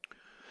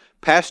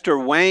Pastor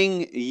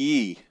Wang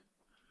Yi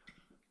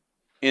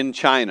in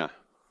China,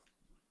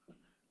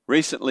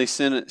 recently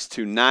sentenced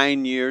to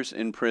 9 years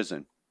in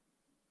prison,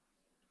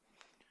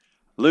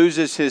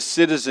 loses his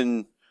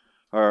citizen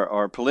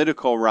or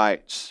political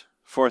rights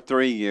for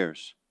 3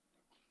 years.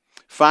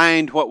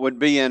 Fined what would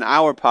be in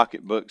our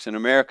pocketbooks in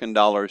American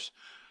dollars,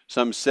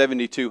 some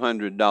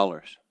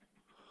 $7,200.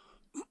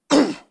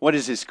 What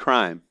is his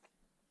crime?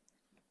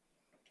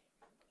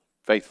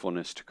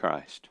 Faithfulness to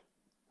Christ.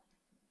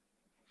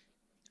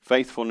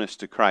 Faithfulness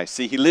to Christ.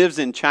 See, he lives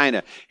in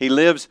China. He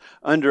lives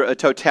under a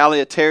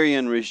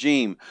totalitarian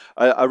regime,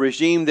 a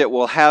regime that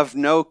will have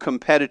no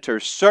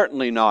competitors,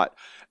 certainly not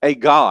a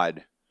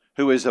God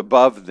who is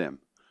above them.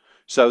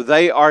 So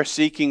they are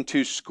seeking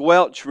to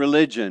squelch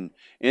religion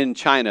in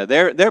China.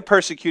 They're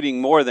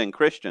persecuting more than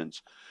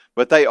Christians,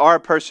 but they are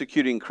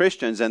persecuting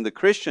Christians, and the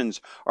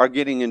Christians are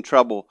getting in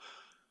trouble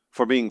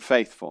for being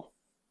faithful,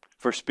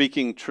 for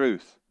speaking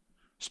truth,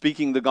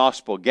 speaking the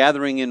gospel,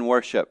 gathering in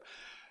worship,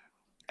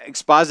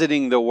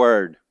 expositing the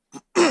word,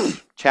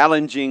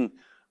 challenging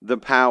the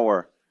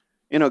power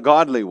in a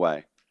godly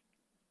way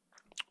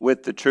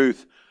with the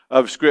truth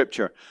of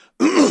Scripture,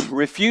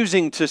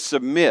 refusing to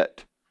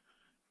submit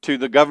to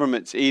the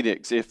government's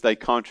edicts if they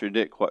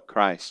contradict what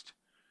Christ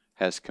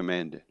has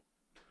commanded.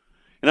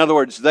 In other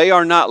words, they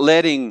are not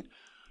letting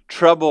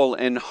trouble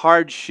and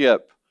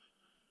hardship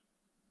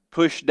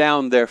push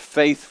down their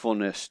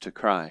faithfulness to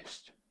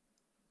Christ.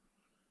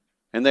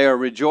 And they are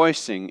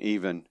rejoicing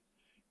even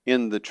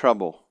in the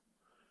trouble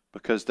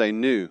because they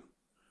knew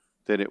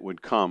that it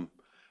would come.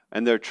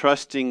 And they're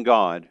trusting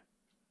God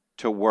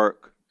to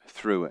work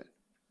through it.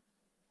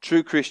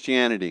 True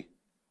Christianity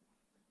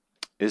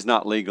is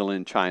not legal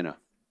in China,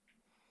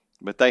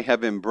 but they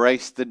have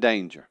embraced the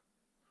danger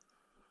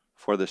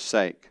for the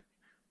sake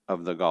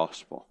of the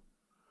gospel.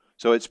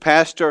 So it's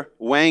Pastor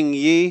Wang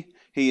Yi.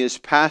 He is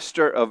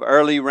pastor of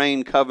Early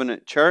Rain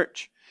Covenant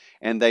Church,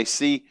 and they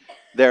see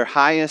their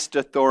highest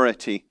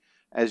authority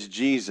as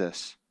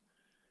Jesus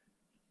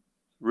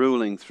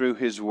ruling through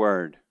His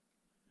Word.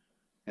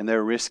 And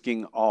they're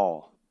risking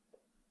all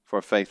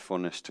for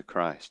faithfulness to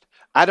Christ.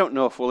 I don't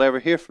know if we'll ever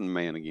hear from the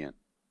man again.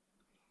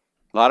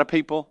 A lot of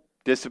people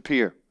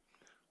disappear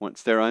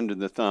once they're under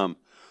the thumb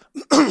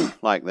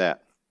like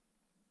that.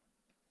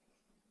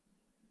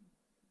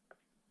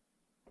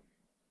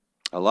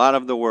 A lot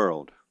of the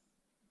world,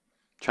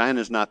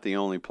 China's not the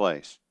only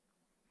place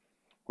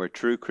where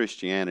true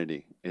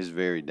Christianity is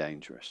very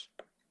dangerous.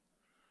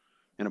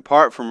 And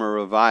apart from a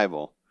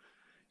revival,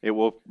 it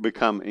will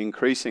become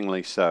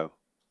increasingly so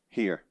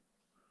here.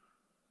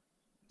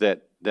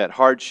 That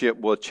hardship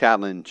will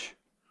challenge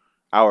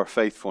our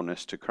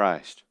faithfulness to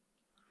Christ.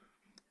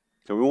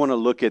 So we want to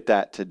look at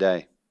that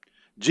today.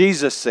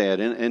 Jesus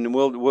said, and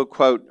we'll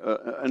quote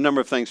a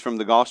number of things from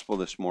the gospel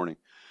this morning,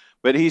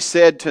 but He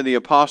said to the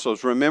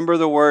apostles, "Remember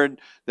the word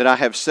that I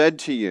have said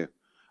to you,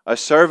 a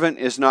servant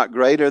is not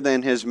greater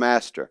than his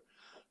master.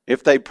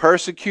 If they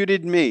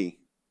persecuted me,"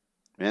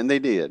 and they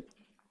did,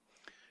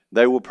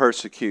 "they will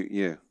persecute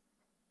you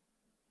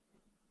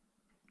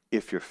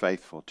if you're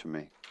faithful to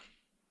me."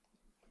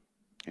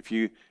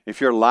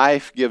 If your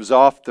life gives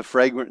off the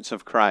fragrance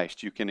of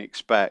Christ, you can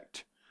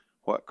expect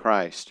what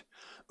Christ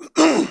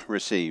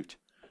received,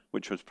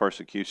 which was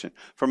persecution.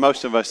 For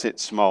most of us,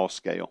 it's small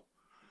scale.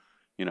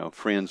 You know,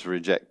 friends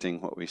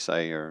rejecting what we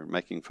say or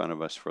making fun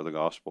of us for the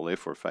gospel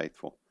if we're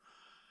faithful.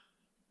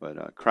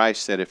 But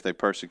Christ said, if they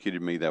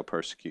persecuted me, they'll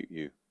persecute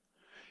you.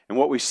 And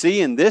what we see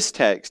in this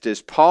text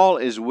is Paul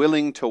is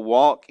willing to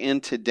walk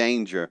into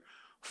danger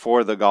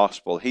for the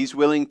gospel. He's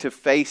willing to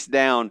face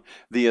down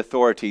the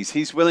authorities.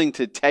 He's willing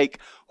to take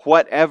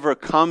whatever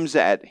comes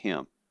at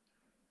him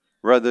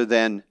rather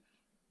than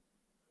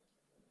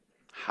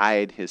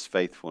hide his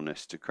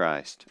faithfulness to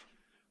Christ,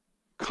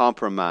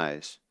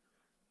 compromise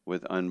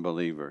with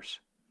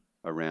unbelievers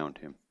around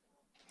him.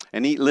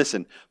 And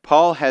listen,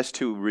 Paul has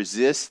to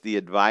resist the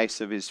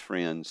advice of his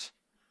friends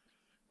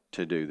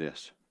to do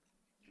this.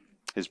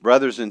 His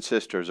brothers and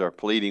sisters are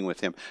pleading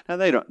with him. Now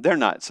they're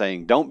not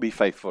saying don't be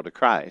faithful to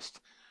Christ,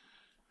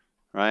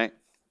 right?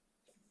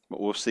 But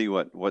we'll see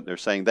what they're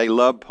saying. They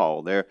love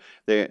Paul.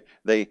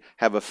 They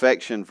have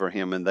affection for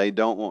him, and they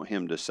don't want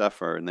him to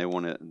suffer, and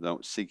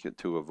don't seek it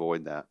to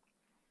avoid that.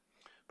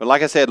 But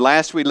like I said,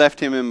 last we left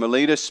him in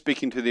Miletus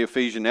speaking to the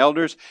Ephesian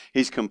elders.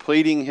 He's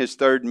completing his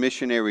third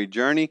missionary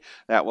journey.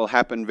 That will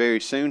happen very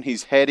soon.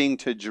 He's heading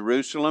to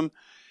Jerusalem.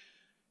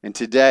 And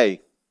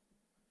today,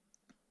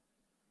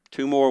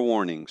 2 more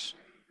warnings.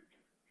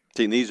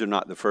 See, these are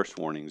not the first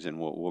warnings, and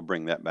we'll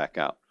bring that back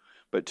out.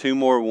 But 2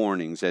 more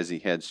warnings as he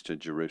heads to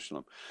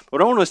Jerusalem.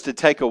 What I want us to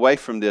take away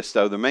from this,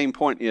 though, the main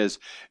point is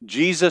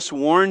Jesus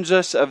warns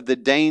us of the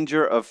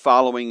danger of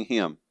following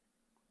Him.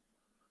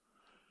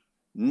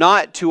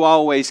 Not to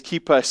always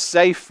keep us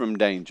safe from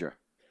danger,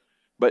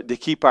 but to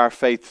keep our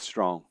faith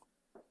strong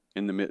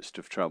in the midst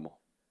of trouble.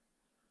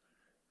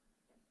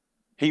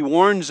 He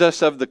warns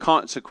us of the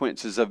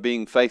consequences of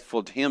being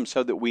faithful to Him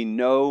so that we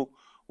know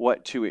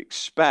what to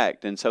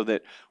expect, and so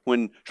that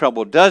when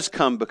trouble does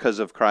come because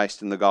of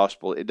Christ and the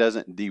gospel, it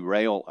doesn't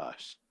derail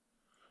us.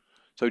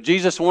 So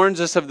Jesus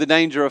warns us of the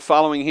danger of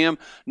following him,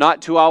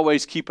 not to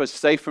always keep us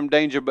safe from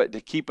danger, but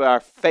to keep our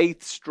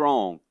faith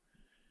strong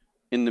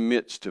in the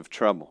midst of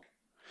trouble.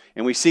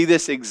 And we see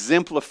this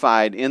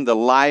exemplified in the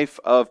life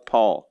of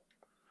Paul,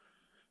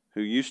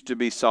 who used to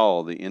be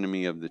Saul, the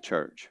enemy of the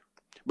church.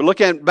 But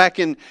look at back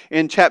in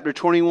chapter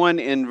 21,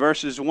 in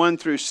verses 1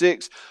 through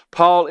 6,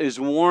 Paul is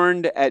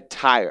warned at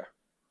Tyre.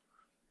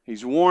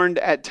 He's warned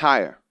at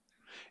Tyre.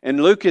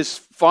 And Luke is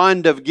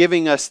fond of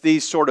giving us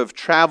these sort of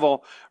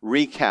travel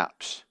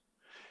recaps.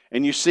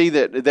 And you see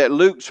that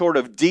Luke sort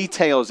of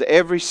details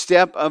every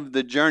step of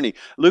the journey.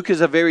 Luke is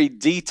a very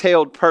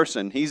detailed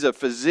person. He's a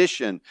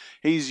physician.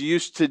 He's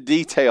used to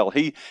detail.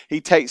 He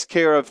takes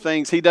care of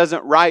things. He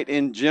doesn't write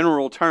in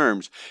general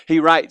terms. He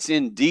writes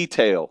in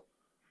detail.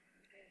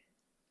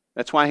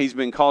 That's why he's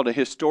been called a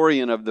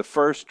historian of the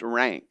first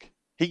rank.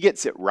 He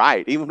gets it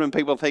right. Even when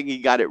people think he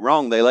got it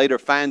wrong, they later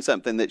find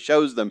something that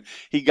shows them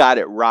he got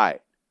it right.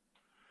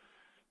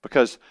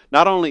 Because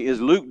not only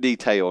is Luke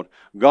detailed,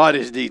 God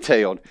is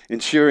detailed,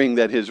 ensuring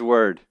that his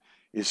word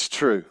is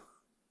true.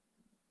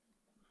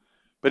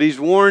 But he's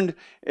warned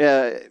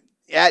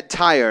at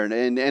Tyre,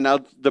 and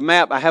the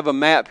map, I have a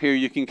map here.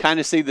 You can kind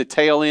of see the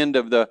tail end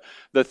of the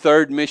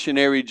third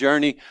missionary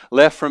journey,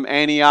 left from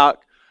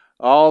Antioch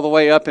all the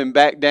way up and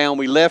back down.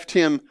 We left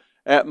him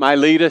at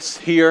Miletus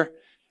here,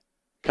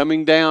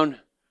 coming down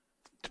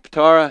to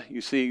Patara.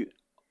 You see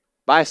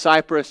by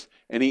Cyprus.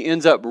 And he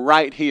ends up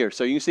right here.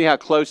 So you can see how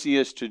close he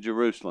is to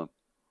Jerusalem.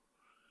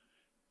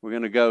 We're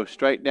going to go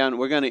straight down.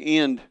 We're going to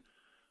end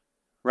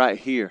right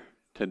here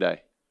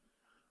today,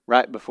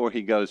 right before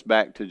he goes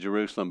back to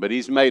Jerusalem. But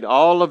he's made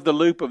all of the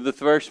loop of the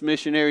first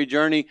missionary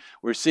journey.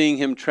 We're seeing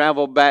him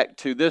travel back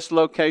to this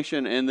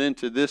location and then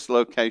to this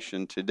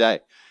location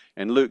today.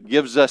 And Luke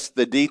gives us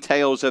the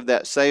details of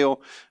that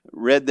sail.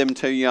 Read them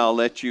to you. I'll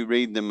let you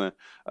read them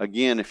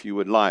again if you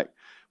would like.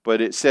 But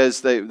it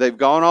says they've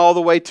gone all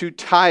the way to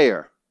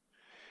Tyre.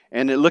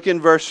 And look in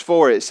verse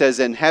 4, it says,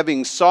 and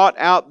having sought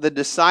out the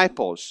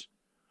disciples,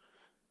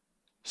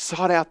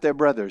 sought out their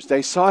brothers.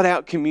 They sought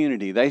out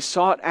community. They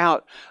sought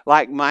out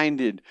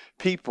like-minded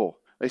people.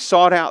 They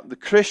sought out the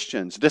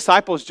Christians.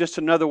 Disciple is just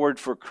another word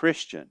for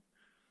Christian.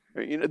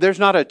 You know, there's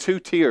not a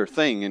two-tier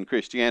thing in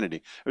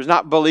Christianity. There's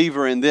not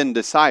believer and then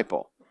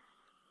disciple.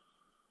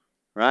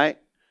 Right?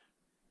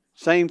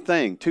 Same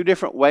thing. Two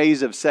different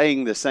ways of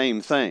saying the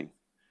same thing.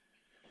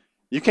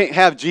 You can't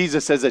have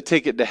Jesus as a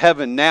ticket to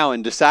heaven now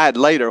and decide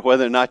later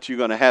whether or not you're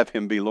going to have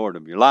him be Lord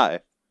of your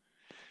life.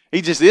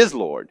 He just is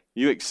Lord.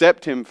 You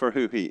accept him for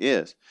who he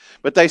is.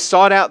 But they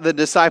sought out the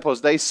disciples.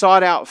 They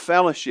sought out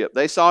fellowship.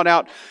 They sought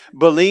out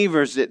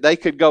believers that they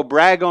could go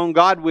brag on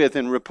God with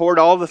and report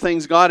all the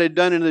things God had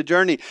done in the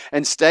journey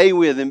and stay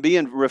with and be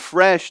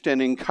refreshed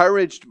and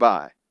encouraged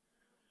by.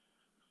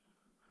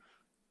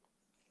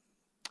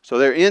 So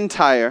they're in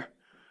Tyre.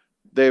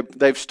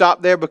 They've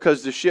stopped there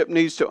because the ship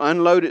needs to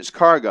unload its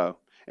cargo.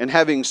 And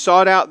having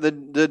sought out the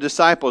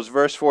disciples,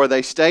 verse 4,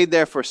 they stayed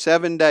there for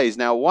 7 days.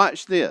 Now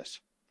watch this.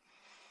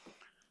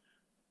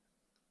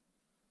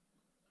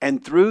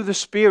 And through the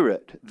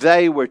Spirit,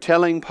 they were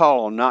telling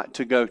Paul not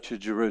to go to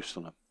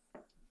Jerusalem.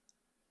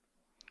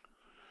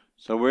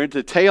 So we're at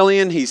the tail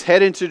end. He's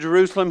heading to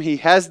Jerusalem. He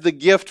has the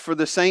gift for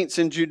the saints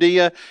in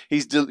Judea.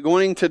 He's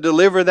going to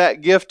deliver that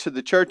gift to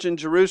the church in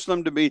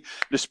Jerusalem to be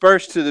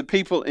dispersed to the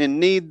people in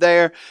need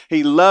there.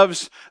 He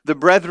loves the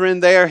brethren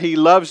there. He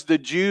loves the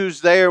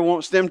Jews there,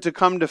 wants them to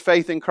come to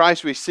faith in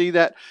Christ. We see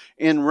that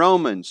in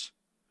Romans.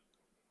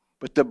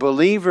 But the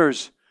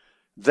believers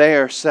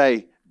there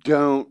say,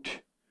 don't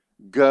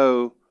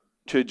go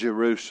to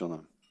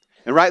Jerusalem.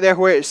 And right there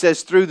where it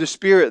says through the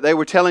Spirit, they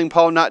were telling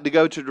Paul not to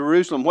go to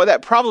Jerusalem. What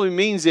that probably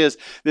means is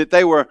that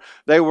they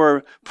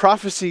were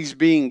prophecies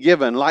being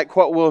given, like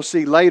what we'll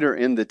see later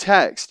in the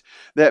text,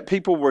 that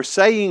people were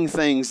saying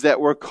things that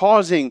were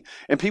causing,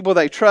 and people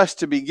they trust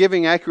to be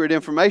giving accurate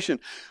information,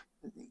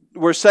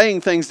 were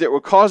saying things that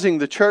were causing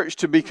the church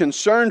to be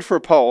concerned for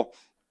Paul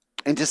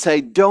and to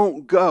say,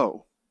 don't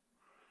go.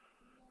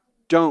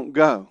 Don't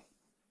go.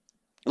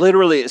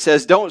 Literally it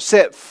says, don't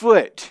set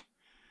foot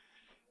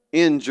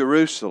in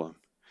Jerusalem.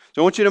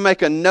 So I want you to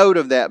make a note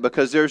of that,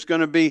 because there's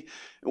going to be,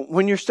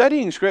 when you're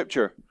studying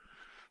Scripture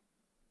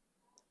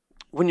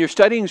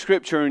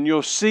and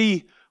you'll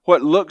see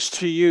what looks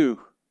to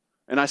you,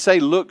 and I say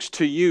looks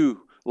to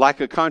you like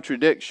a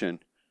contradiction,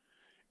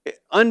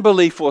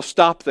 unbelief will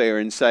stop there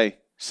and say,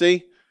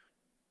 see,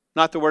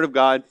 not the Word of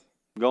God,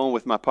 I'm going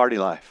with my party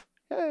life.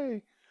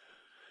 Hey.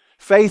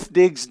 Faith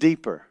digs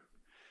deeper.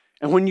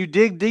 And when you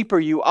dig deeper,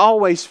 you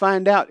always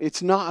find out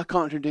it's not a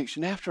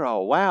contradiction after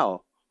all.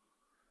 Wow.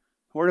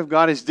 The Word of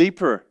God is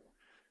deeper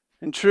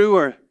and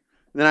truer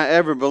than I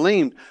ever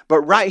believed.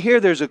 But right here,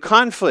 there's a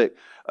conflict.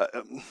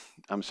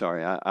 I'm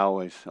sorry, a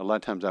lot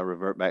of times I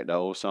revert back to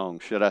old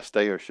songs. Should I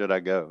stay or should I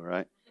go,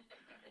 right?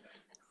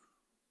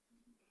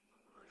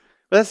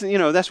 But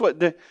that's what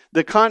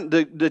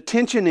the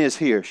tension is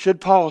here.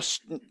 Should Paul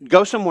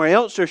go somewhere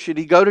else, or should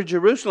he go to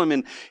Jerusalem?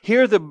 And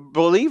here the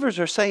believers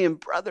are saying,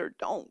 brother,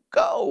 don't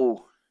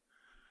go.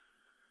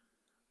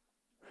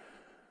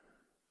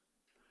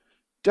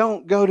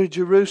 Don't go to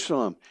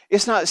Jerusalem.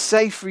 It's not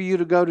safe for you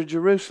to go to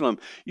Jerusalem.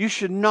 You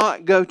should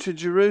not go to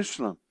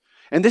Jerusalem.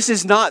 And this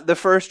is not the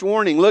first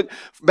warning. Look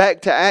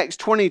back to Acts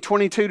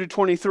 20:22 to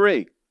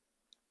 23.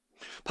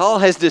 Paul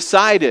has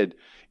decided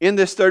in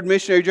this third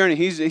missionary journey,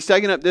 he's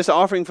taken up this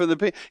offering for the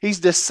people. He's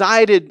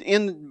decided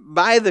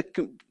by the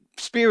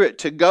Spirit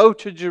to go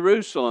to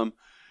Jerusalem.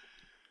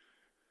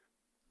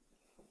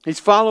 He's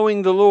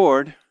following the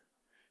Lord.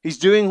 He's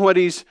doing what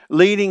He's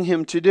leading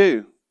him to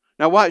do.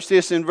 Now watch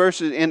this in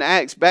verses in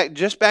Acts,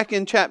 back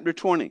in chapter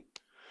 20,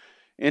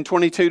 in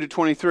 22 to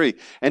 23.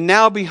 And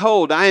now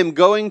behold, I am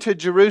going to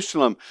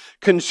Jerusalem,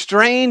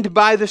 constrained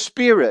by the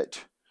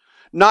Spirit,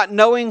 not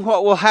knowing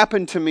what will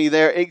happen to me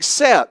there,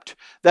 except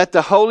that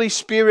the Holy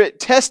Spirit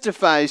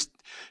testifies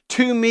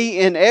to me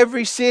in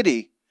every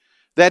city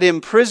that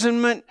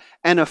imprisonment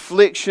and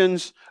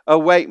afflictions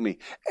await me.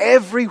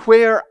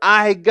 Everywhere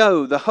I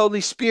go, the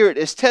Holy Spirit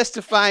is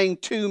testifying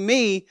to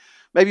me,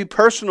 maybe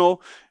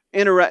personal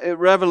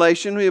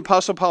revelation. The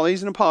Apostle Paul,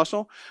 he's an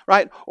apostle,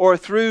 right? Or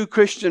through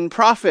Christian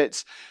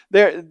prophets,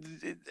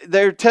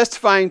 they're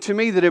testifying to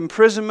me that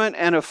imprisonment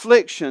and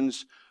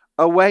afflictions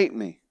await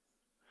me.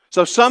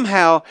 So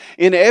somehow,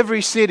 in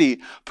every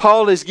city,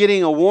 Paul is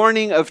getting a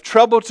warning of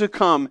trouble to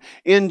come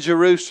in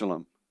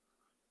Jerusalem.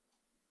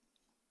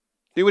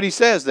 See what he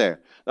says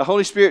there? The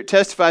Holy Spirit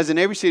testifies in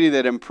every city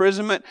that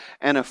imprisonment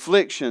and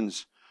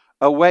afflictions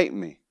await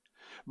me.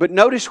 But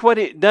notice what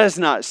it does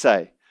not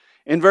say.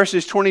 In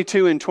verses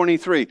 22 and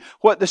 23,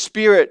 what the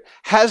Spirit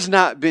has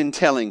not been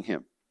telling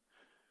him.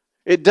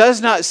 It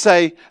does not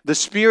say, the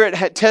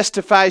Spirit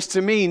testifies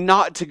to me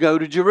not to go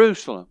to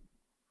Jerusalem.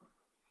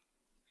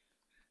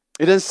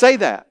 It doesn't say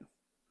that.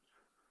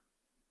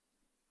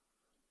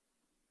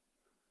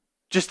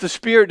 Just the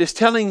Spirit is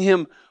telling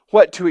him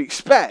what to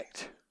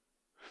expect.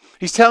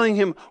 He's telling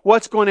him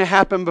what's going to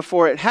happen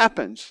before it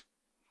happens.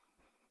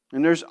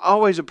 And there's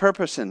always a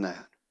purpose in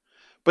that.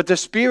 But the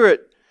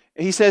Spirit,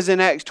 he says in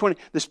Acts 20,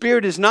 the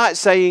Spirit is not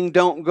saying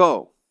don't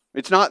go.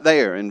 It's not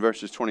there in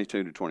verses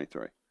 22 to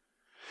 23.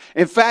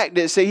 In fact,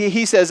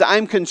 he says,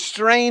 I'm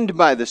constrained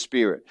by the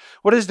Spirit.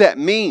 What does that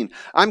mean?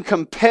 I'm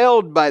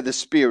compelled by the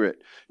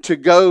Spirit to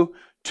go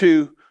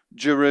to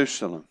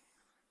Jerusalem.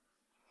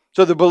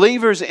 So the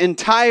believers in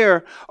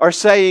Tyre are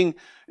saying,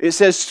 it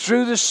says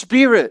through the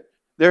Spirit,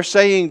 they're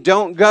saying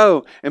don't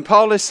go. And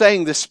Paul is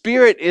saying the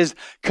Spirit is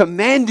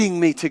commanding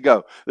me to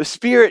go. The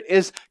Spirit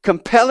is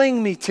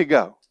compelling me to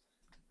go.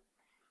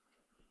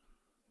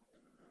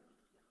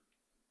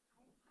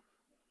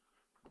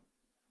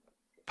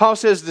 Paul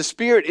says the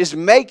Spirit is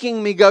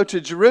making me go to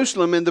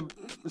Jerusalem, and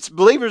the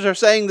believers are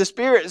saying the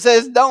Spirit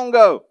says don't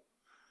go.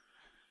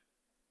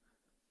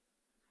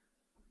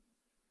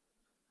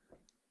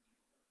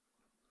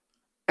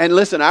 And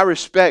listen, I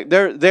respect,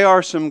 there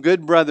are some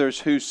good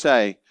brothers who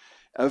say,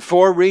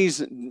 for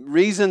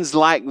reasons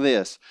like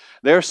this,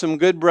 there are some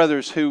good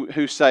brothers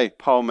who say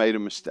Paul made a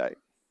mistake.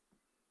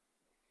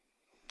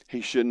 He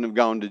shouldn't have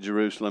gone to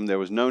Jerusalem. There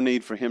was no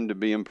need for him to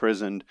be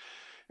imprisoned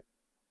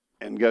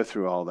and go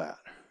through all that.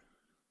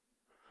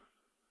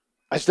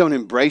 I just don't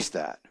embrace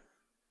that.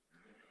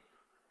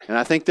 And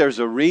I think there's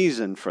a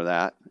reason for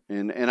that.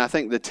 And I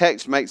think the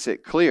text makes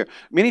it clear.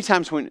 Many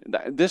times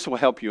this will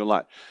help you a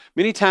lot.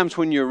 Many times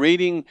when you're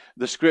reading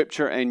the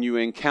Scripture and you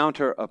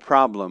encounter a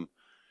problem,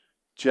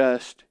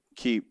 just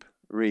keep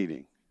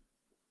reading.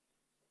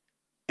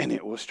 And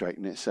it will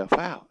straighten itself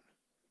out.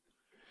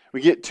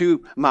 We get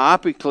too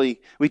myopically,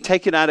 we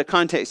take it out of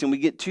context and we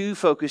get too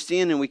focused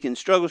in and we can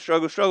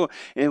struggle.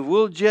 And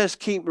we'll just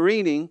keep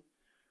reading.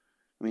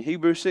 I mean,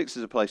 Hebrews 6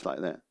 is a place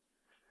like that.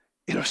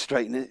 It'll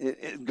straighten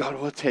it. God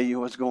will tell you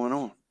what's going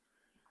on.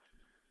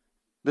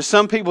 But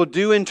some people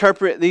do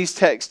interpret these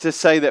texts to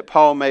say that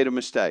Paul made a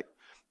mistake.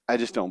 I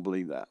just don't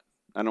believe that.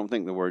 I don't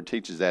think the Word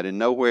teaches that. And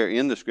nowhere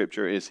in the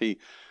Scripture is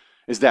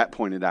that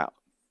pointed out.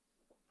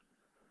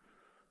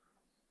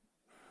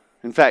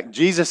 In fact,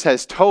 Jesus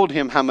has told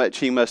him how much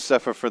he must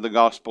suffer for the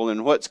gospel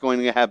and what's going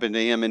to happen to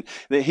him and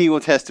that he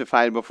will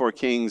testify before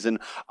kings. And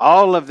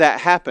all of that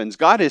happens.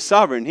 God is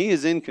sovereign. He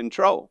is in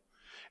control.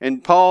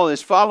 And Paul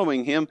is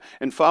following him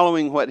and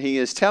following what he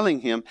is telling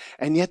him.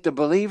 And yet the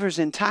believers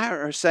in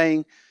Tyre are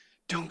saying,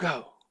 don't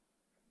go.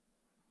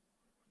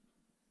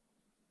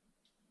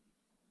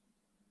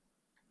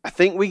 I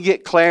think we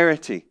get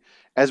clarity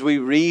as we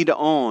read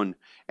on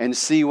and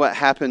see what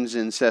happens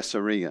in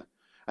Caesarea.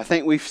 I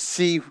think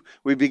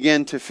we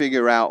begin to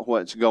figure out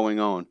what's going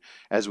on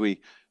as we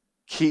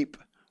keep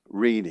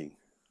reading.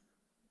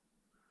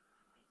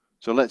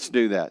 So let's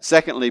do that.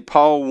 Secondly,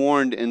 Paul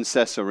warned in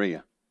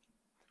Caesarea.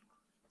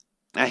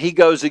 Now he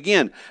goes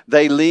again.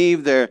 They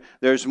leave.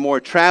 There's more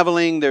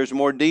traveling. There's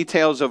more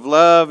details of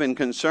love and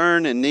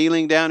concern and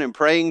kneeling down and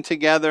praying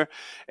together.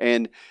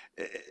 And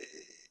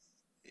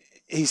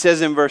he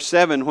says in verse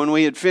 7, when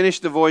we had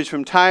finished the voyage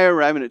from Tyre,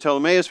 arriving at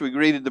Ptolemais, we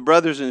greeted the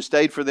brothers and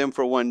stayed for them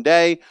for one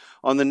day.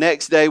 On the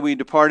next day we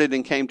departed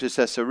and came to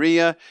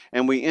Caesarea,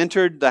 and we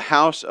entered the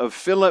house of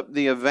Philip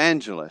the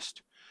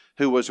evangelist,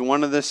 who was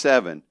one of the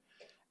 7,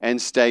 and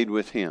stayed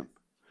with him.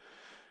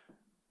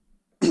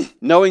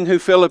 knowing who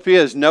Philip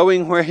is,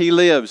 knowing where he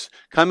lives,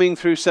 coming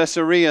through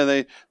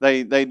Caesarea,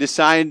 they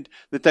decide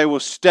that they will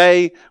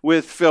stay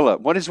with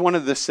Philip. What is one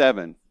of the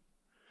seven?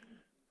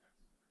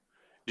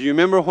 Do you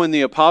remember when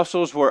the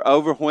apostles were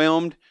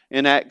overwhelmed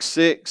in Acts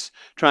 6,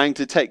 trying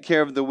to take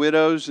care of the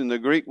widows and the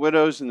Greek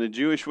widows and the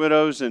Jewish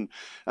widows? And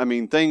I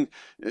mean,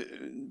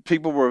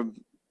 people were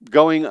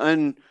going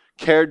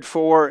uncared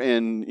for,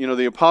 and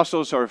the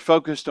apostles are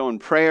focused on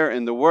prayer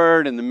and the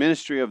word and the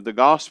ministry of the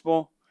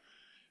gospel,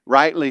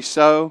 rightly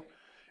so.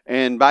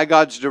 And by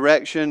God's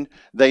direction,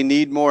 they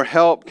need more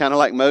help, kind of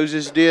like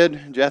Moses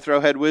did.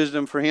 Jethro had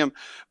wisdom for him,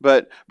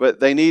 but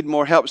they need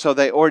more help. So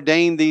they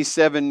ordained these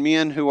 7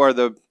 men who are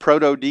the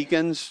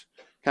proto-deacons,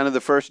 kind of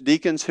the first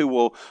deacons, who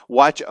will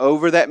watch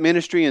over that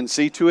ministry and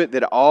see to it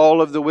that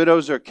all of the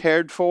widows are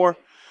cared for.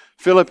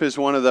 Philip is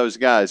one of those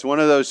guys,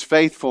 one of those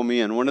faithful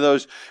men, one of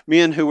those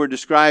men who were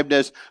described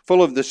as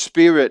full of the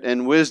Spirit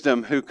and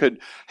wisdom, who could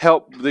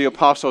help the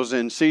apostles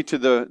and see to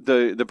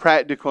the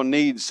practical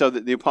needs so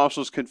that the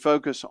apostles could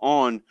focus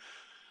on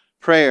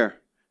prayer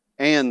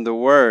and the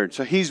Word.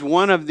 So he's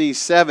one of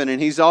these 7, and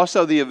he's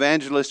also the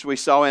evangelist we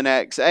saw in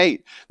Acts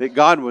 8 that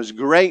God was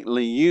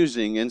greatly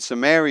using in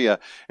Samaria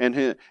and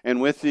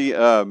with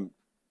I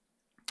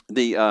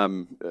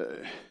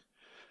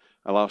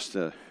lost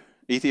the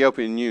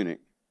Ethiopian eunuch.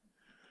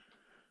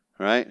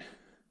 Right?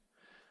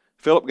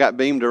 Philip got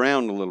beamed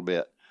around a little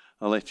bit.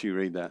 I'll let you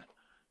read that.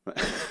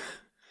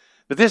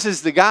 But this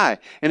is the guy,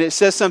 and it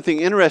says something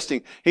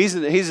interesting. He's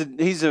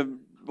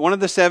one of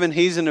the 7.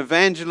 He's an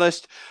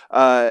evangelist,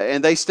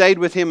 and they stayed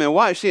with him. And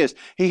watch this: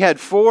 he had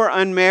 4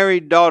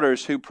 unmarried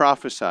daughters who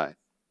prophesied.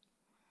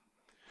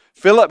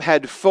 Philip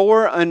had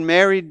 4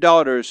 unmarried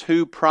daughters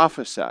who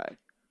prophesied.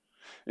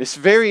 It's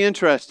very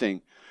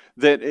interesting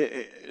that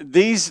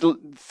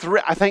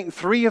I think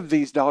 3 of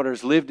these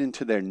daughters lived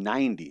into their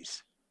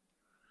 90s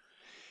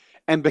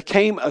and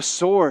became a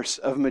source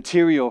of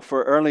material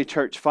for early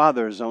church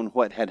fathers on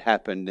what had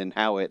happened and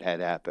how it had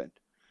happened.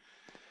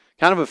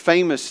 Kind of a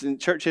famous, in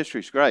church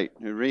history is great,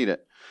 you read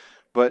it.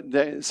 But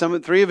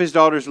 3 of his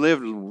daughters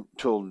lived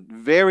till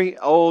very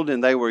old,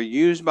 and they were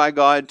used by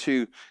God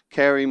to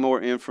carry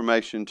more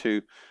information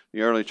to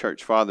the early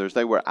church fathers.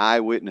 They were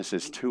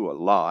eyewitnesses to a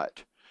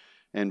lot.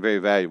 And very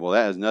valuable.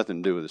 That has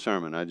nothing to do with the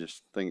sermon. I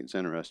just think it's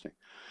interesting.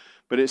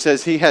 But it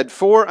says he had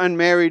 4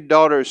 unmarried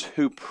daughters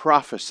who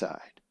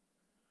prophesied.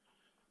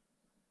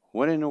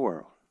 What in the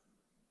world?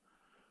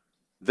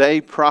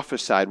 They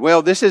prophesied.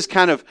 Well, this is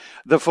kind of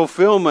the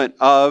fulfillment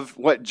of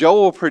what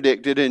Joel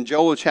predicted in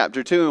Joel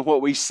chapter 2 and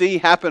what we see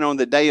happen on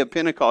the day of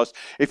Pentecost.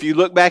 If you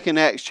look back in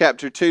Acts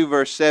chapter 2,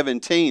 verse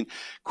 17,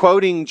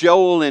 quoting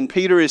Joel, and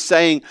Peter is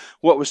saying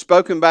what was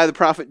spoken by the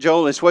prophet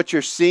Joel is what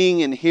you're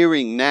seeing and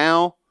hearing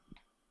now.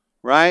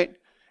 Right?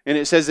 And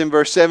it says in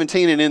verse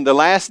 17, and in the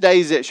last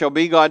days it shall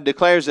be, God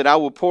declares, that I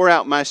will pour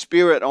out my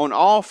Spirit on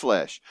all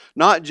flesh,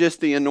 not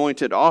just the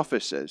anointed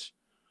offices,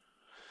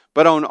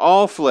 but on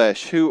all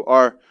flesh who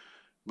are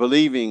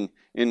believing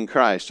in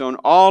Christ, on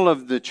all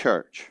of the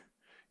church.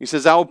 He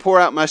says, I will pour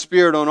out my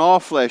Spirit on all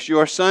flesh.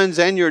 Your sons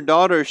and your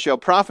daughters shall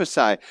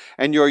prophesy,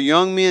 and your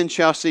young men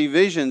shall see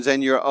visions,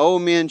 and your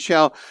old men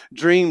shall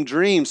dream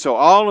dreams. So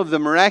all of the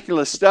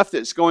miraculous stuff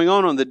that's going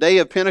on the day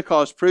of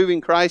Pentecost,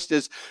 proving Christ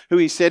is who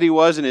He said He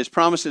was, and His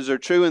promises are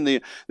true,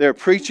 and they're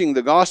preaching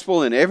the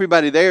gospel, and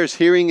everybody there is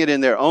hearing it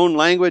in their own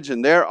language,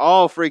 and they're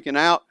all freaking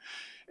out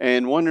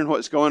and wondering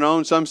what's going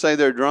on. Some say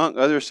they're drunk,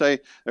 others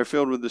say they're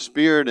filled with the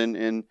Spirit,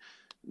 and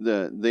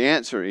the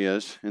answer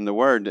is in the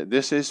Word that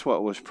this is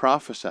what was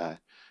prophesied.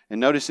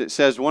 And notice it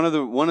says one of the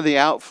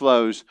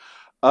outflows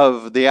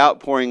of the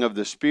outpouring of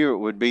the Spirit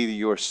would be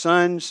your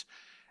sons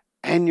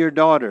and your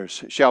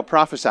daughters shall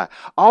prophesy,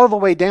 all the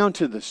way down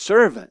to the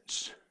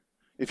servants.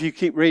 If you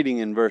keep reading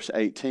in verse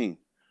 18,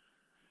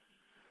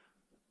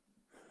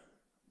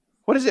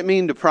 what does it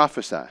mean to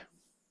prophesy?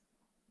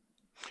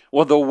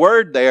 Well, the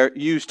word there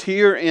used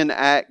here in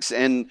Acts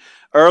and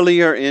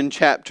earlier in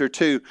chapter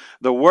 2,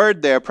 the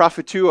word there,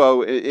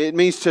 prophetuo, it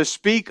means to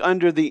speak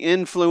under the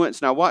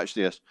influence. Now watch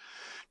this.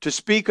 To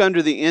speak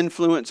under the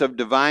influence of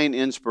divine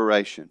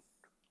inspiration,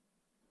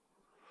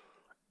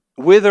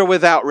 with or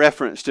without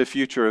reference to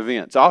future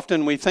events.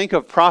 Often we think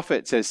of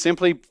prophets as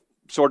simply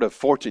sort of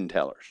fortune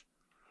tellers.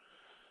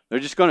 They're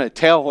just going to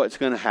tell what's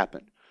going to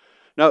happen.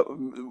 No,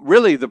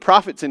 really, the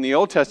prophets in the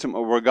Old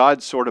Testament were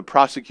God's sort of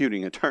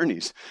prosecuting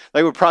attorneys.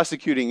 They were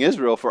prosecuting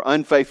Israel for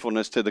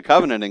unfaithfulness to the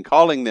covenant and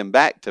calling them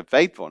back to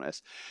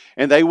faithfulness.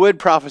 And they would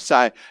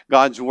prophesy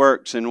God's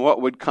works and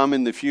what would come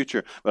in the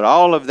future. But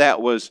all of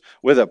that was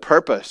with a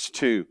purpose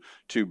to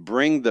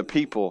bring the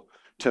people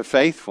to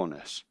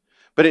faithfulness.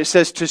 But it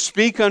says to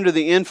speak under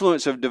the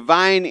influence of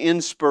divine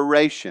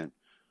inspiration,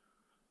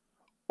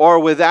 or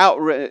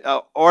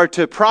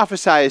to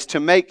prophesy is to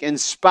make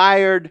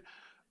inspired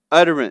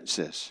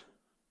utterances.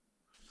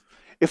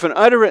 If an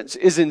utterance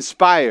is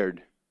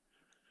inspired,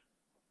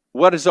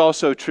 what is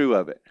also true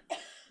of it?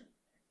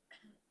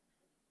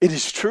 It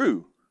is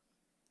true.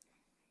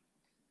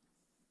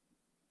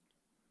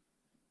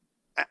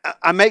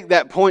 I make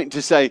that point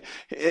to say,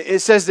 it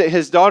says that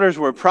his daughters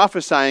were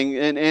prophesying,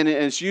 and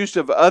it's used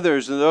of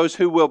others, and those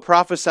who will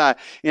prophesy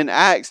in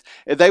Acts,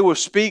 they will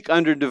speak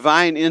under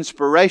divine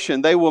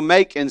inspiration. They will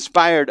make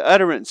inspired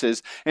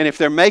utterances. And if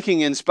they're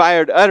making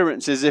inspired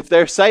utterances, if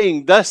they're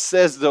saying, thus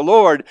says the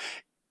Lord,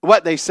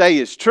 what they say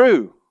is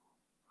true.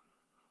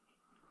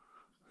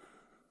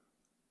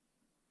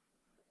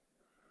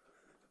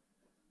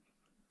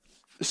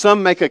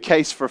 Some make a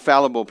case for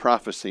fallible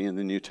prophecy in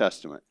the New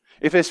Testament.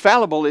 If it's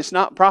fallible, it's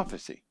not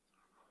prophecy.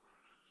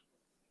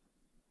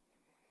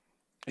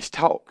 It's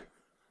talk.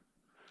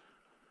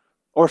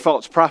 Or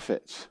false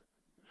prophets.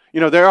 You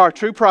know, there are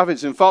true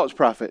prophets and false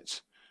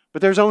prophets,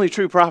 but there's only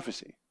true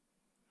prophecy.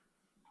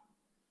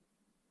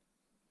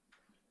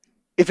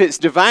 If it's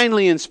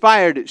divinely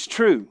inspired, it's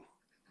true.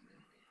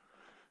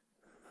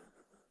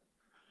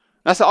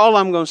 That's all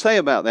I'm going to say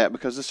about that,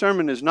 because the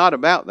sermon is not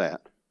about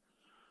that.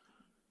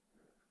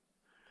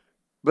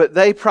 But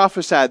they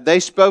prophesied. They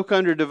spoke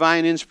under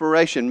divine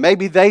inspiration.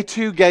 Maybe they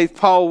too gave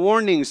Paul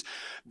warnings.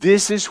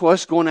 This is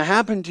what's going to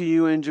happen to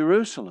you in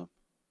Jerusalem.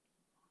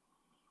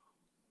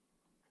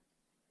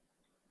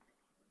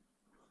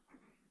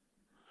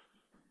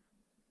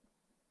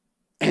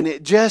 And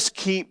it just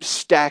keeps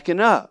stacking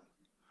up.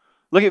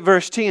 Look at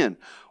verse 10.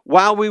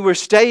 While we were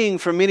staying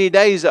for many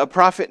days, a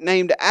prophet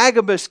named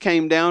Agabus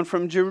came down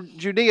from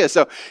Judea.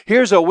 So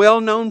here's a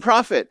well-known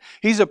prophet.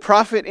 He's a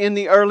prophet in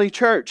the early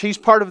church. He's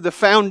part of the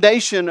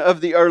foundation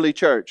of the early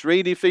church.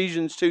 Read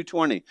Ephesians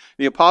 2:20.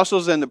 The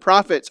apostles and the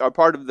prophets are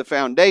part of the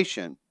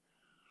foundation.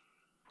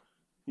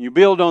 You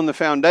build on the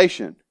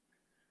foundation.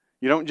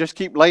 You don't just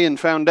keep laying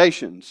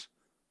foundations.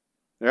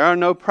 There are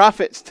no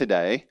prophets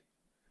today.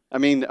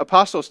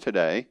 Apostles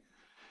today.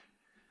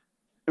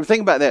 And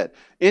think about that.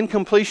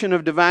 Incompletion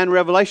of divine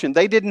revelation.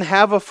 They didn't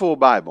have a full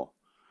Bible.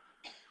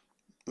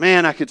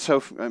 Man, I'm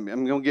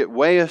going to get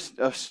way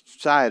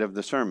aside of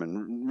the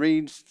sermon.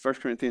 Read 1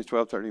 Corinthians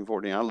 12, 13,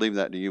 14. I'll leave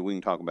that to you. We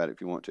can talk about it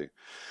if you want to.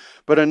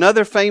 But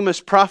another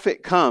famous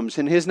prophet comes,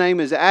 and his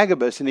name is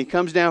Agabus, and he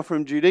comes down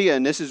from Judea,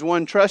 and this is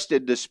one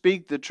trusted to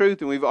speak the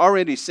truth, and we've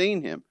already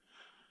seen him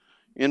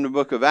in the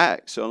book of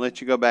Acts. So I'll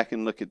let you go back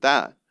and look at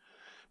that.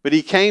 But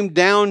he came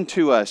down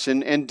to us,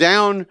 and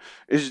down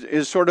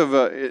is sort of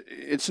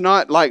it's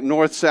not like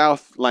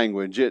north-south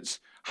language.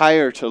 It's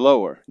higher to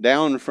lower,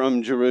 down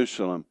from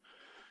Jerusalem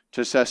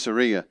to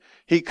Caesarea.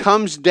 He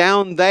comes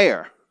down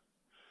there,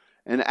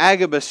 and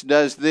Agabus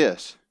does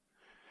this.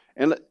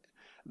 And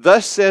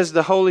thus says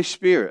the Holy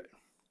Spirit.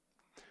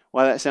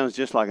 Well, that sounds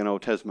just like an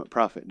Old Testament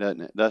prophet,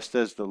 doesn't it? Thus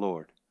says the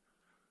Lord.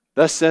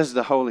 Thus says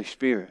the Holy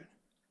Spirit.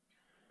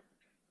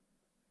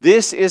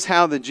 This is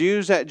how the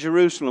Jews at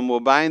Jerusalem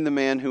will bind the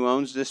man who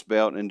owns this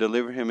belt and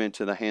deliver him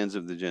into the hands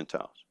of the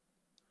Gentiles.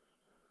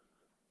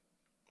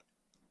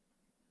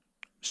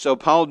 So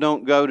Paul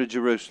don't go to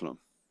Jerusalem.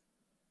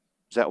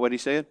 Is that what he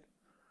said?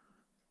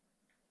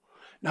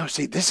 No,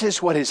 see, this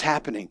is what is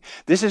happening.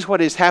 This is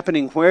what is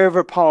happening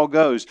wherever Paul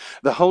goes.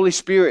 The Holy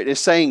Spirit is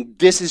saying,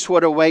 this is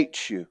what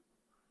awaits you.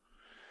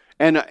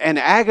 And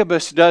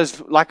Agabus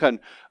does like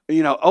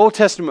Old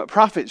Testament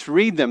prophets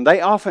read them. They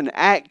often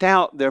act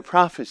out their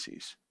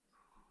prophecies.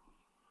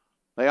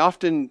 They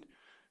often,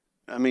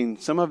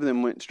 some of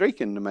them went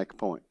streaking to make a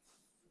point.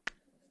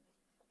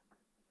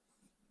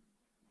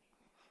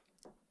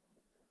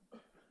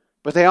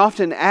 But they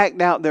often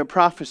act out their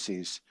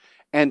prophecies.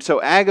 And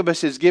so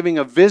Agabus is giving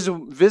a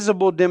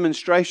visible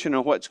demonstration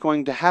of what's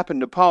going to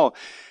happen to Paul.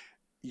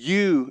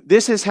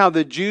 This is how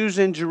the Jews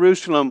in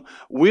Jerusalem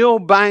will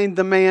bind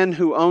the man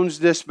who owns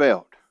this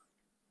belt.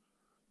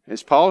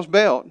 It's Paul's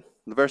belt,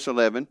 verse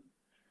 11.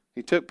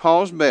 He took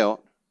Paul's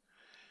belt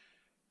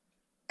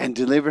and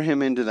deliver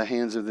him into the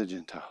hands of the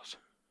Gentiles.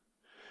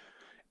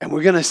 And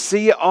we're going to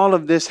see all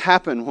of this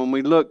happen when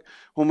we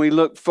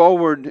look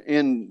forward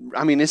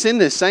it's in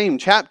this same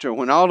chapter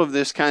when all of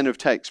this kind of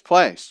takes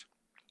place.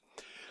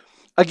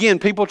 Again,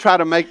 people try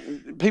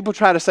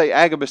to say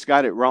Agabus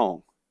got it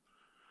wrong.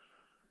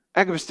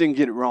 Agabus didn't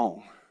get it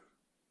wrong.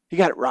 He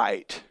got it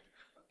right.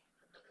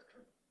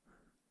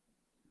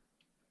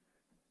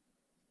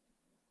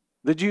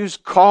 The Jews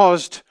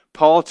caused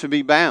Paul to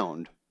be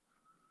bound.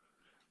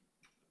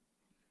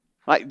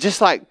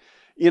 Just like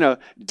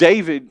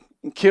David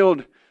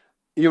killed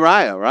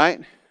Uriah,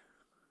 right?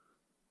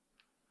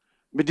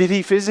 But did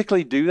he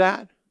physically do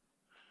that?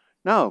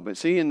 No, but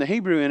see, in the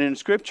Hebrew and in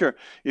Scripture,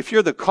 if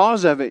you're the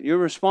cause of it, you're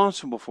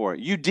responsible for it.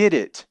 You did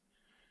it,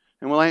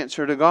 and will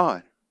answer to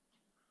God.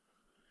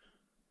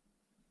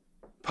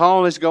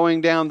 Paul is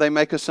going down. They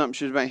make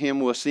assumptions about him.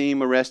 We'll see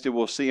him arrested.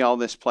 We'll see all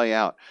this play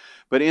out.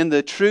 But in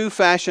the true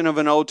fashion of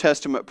an Old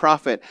Testament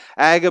prophet,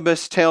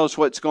 Agabus tells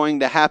what's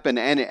going to happen,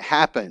 and it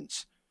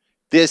happens.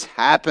 This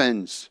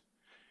happens.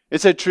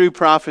 It's a true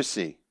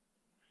prophecy.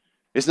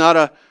 It's not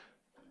a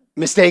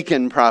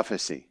mistaken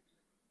prophecy.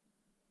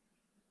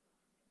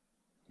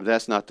 But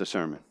that's not the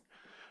sermon.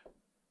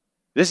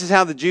 This is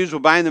how the Jews will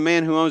bind the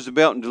man who owns the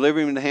belt and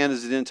deliver him in the hands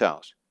of the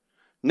Gentiles.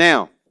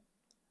 Now,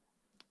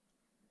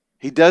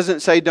 he doesn't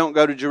say don't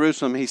go to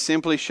Jerusalem. He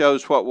simply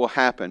shows what will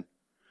happen.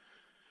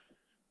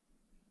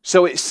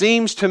 So it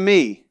seems to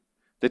me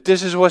that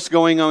this is what's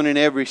going on in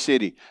every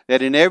city.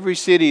 That in every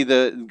city,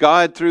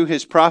 God through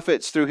His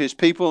prophets, through His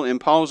people, in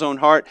Paul's own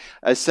heart,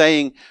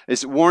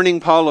 is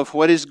warning Paul of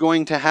what is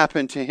going to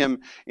happen to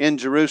him in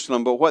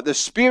Jerusalem. But what the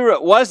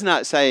Spirit was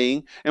not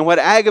saying, and what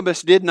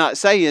Agabus did not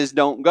say, is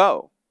don't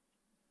go.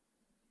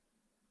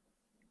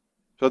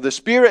 So the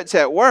Spirit's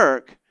at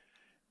work,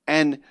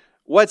 and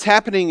what's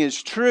happening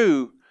is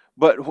true,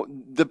 but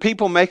the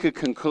people make a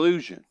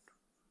conclusion.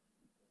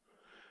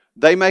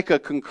 They make a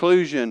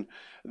conclusion.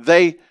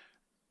 They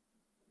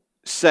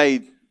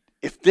say,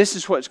 if this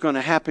is what's going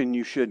to happen,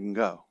 you shouldn't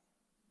go.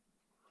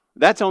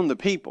 That's on the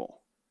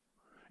people.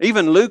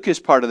 Even Luke is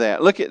part of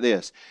that. Look at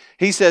this.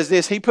 He says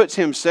this. He puts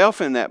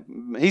himself in that.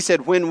 He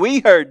said, when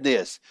we heard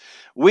this,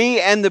 we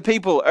and the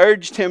people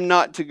urged him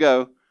not to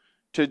go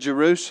to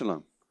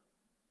Jerusalem.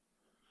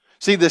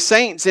 See, the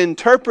saints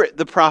interpret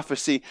the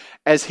prophecy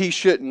as he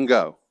shouldn't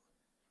go.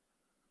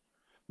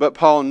 But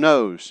Paul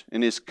knows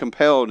and is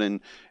compelled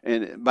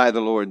by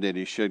the Lord that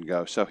he should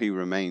go, so he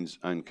remains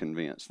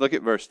unconvinced. Look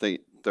at verse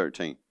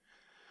 13.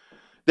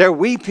 They're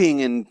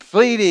weeping and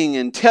pleading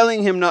and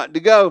telling him not to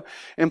go.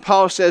 And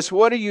Paul says,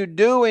 what are you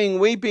doing,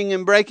 weeping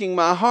and breaking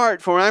my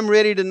heart? For I'm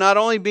ready to not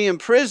only be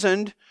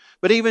imprisoned,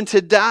 but even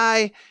to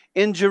die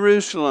in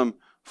Jerusalem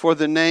for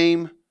the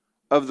name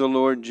of the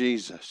Lord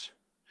Jesus.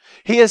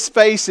 His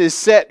face is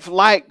set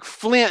like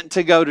flint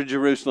to go to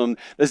Jerusalem.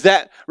 Does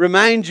that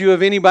remind you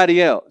of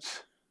anybody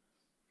else?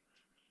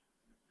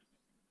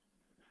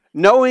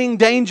 Knowing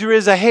danger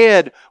is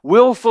ahead,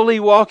 willfully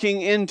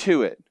walking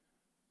into it.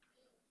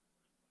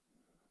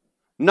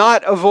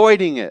 Not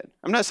avoiding it.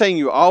 I'm not saying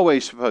you're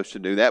always supposed to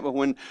do that, but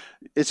when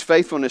its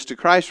faithfulness to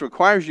Christ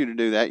requires you to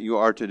do that, you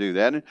are to do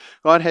that. And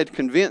God had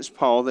convinced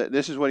Paul that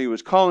this is what He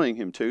was calling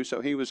him to,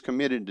 so he was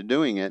committed to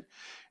doing it.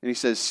 And he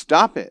says,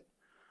 stop it.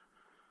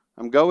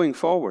 I'm going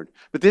forward.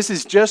 But this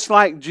is just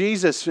like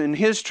Jesus in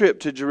His trip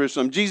to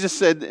Jerusalem. Jesus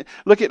said,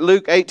 look at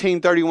Luke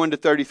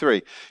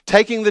 18:31-33.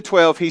 Taking the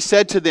 12, He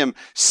said to them,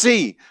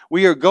 see,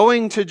 we are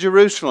going to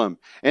Jerusalem,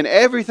 and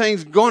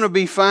everything's going to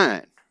be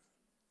fine.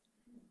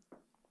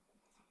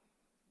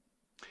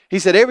 He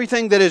said,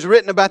 everything that is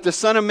written about the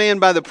Son of Man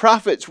by the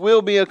prophets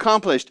will be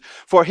accomplished,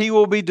 for He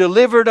will be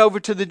delivered over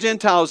to the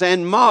Gentiles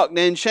and mocked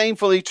and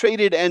shamefully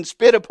treated and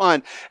spit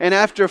upon. And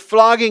after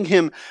flogging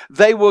Him,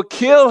 they will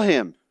kill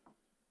Him.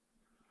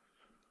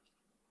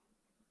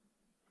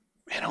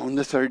 And on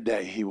the third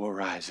day, He will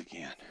rise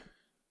again.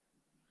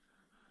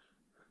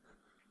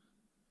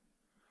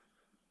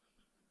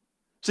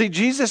 See,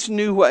 Jesus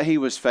knew what He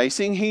was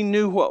facing. He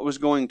knew what was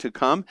going to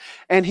come.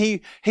 And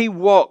He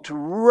walked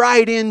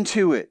right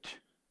into it.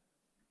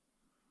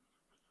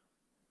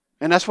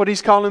 And that's what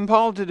He's calling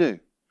Paul to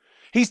do.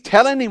 He's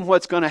telling him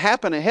what's going to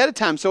happen ahead of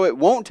time so it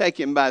won't take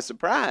him by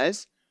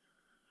surprise.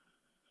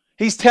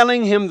 He's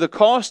telling him the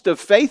cost of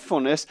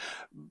faithfulness,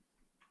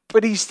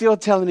 but He's still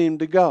telling him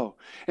to go.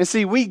 And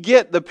see, we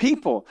get the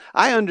people.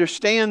 I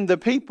understand the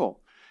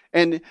people.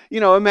 And,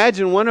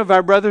 imagine one of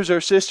our brothers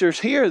or sisters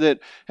here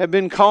that have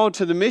been called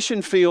to the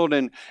mission field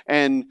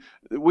and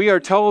we are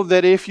told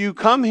that if you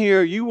come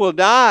here, you will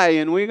die.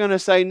 And we're going to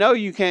say, no,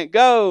 you can't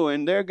go.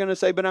 And they're going to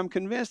say, but I'm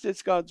convinced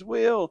it's God's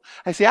will.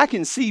 I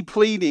can see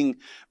pleading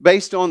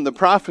based on the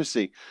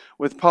prophecy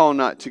with Paul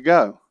not to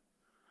go.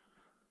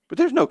 But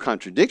there's no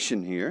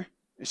contradiction here.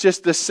 It's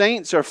just the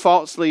saints are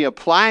falsely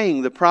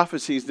applying the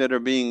prophecies that are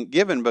being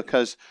given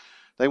because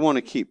they want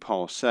to keep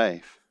Paul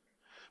safe.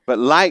 But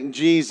like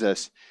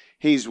Jesus,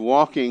 he's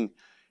walking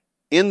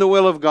in the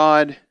will of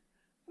God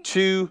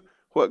to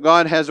what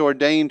God has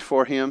ordained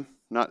for him.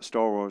 Not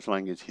Star Wars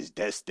language, his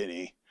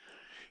destiny.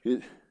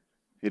 It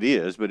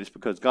is, but it's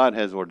because God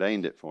has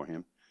ordained it for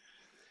him.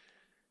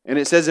 And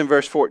it says in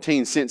verse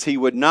 14, since he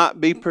would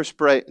not be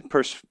persuaded,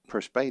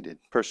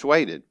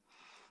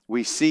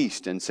 we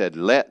ceased and said,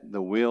 let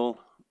the will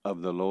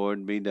of the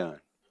Lord be done.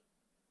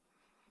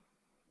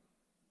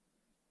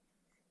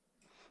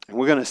 And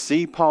we're going to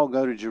see Paul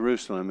go to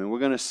Jerusalem, and we're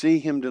going to see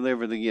him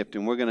deliver the gift,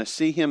 and we're going to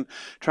see him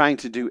trying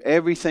to do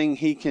everything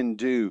he can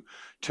do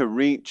to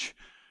reach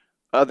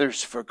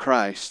others for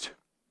Christ.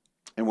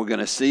 And we're going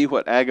to see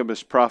what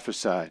Agabus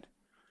prophesied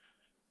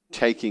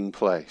taking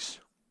place.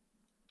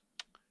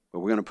 But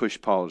we're going to push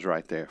pause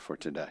right there for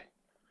today.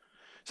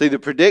 See, the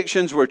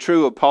predictions were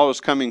true of Paul's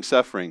coming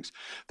sufferings.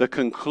 The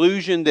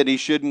conclusion that he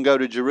shouldn't go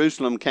to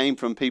Jerusalem came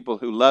from people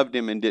who loved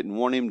him and didn't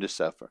want him to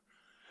suffer.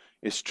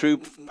 It's true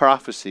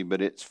prophecy,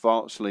 but it's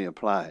falsely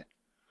applied.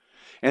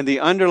 And the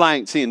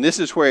underlying, and this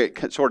is where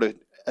it sort of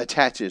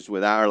attaches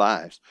with our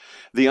lives.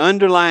 The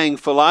underlying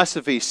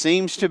philosophy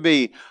seems to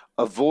be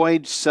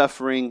avoid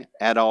suffering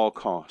at all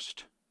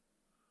cost.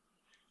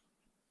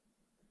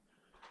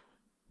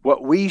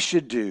 What we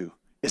should do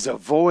is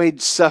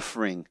avoid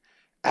suffering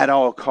at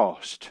all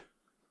cost.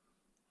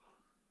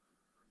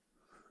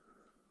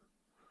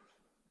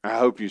 I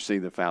hope you see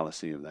the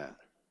fallacy of that.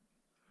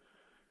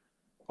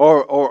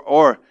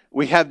 Or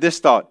we have this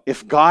thought,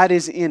 if God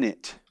is in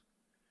it,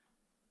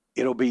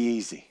 it'll be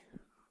easy.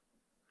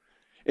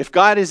 If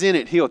God is in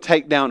it, He'll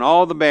take down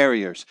all the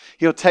barriers.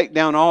 He'll take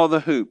down all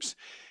the hoops.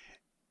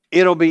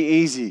 It'll be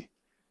easy.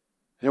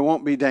 There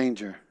won't be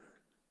danger.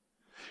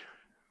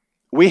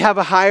 We have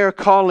a higher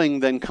calling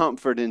than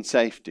comfort and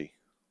safety.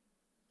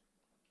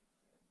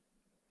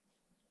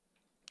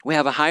 We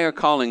have a higher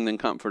calling than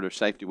comfort or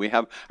safety.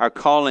 Our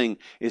calling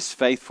is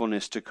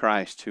faithfulness to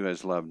Christ who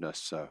has loved us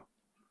so.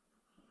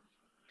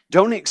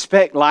 Don't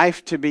expect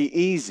life to be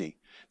easy.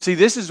 See,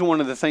 this is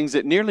one of the things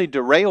that nearly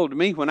derailed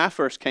me when I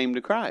first came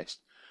to Christ.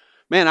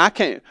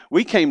 Man,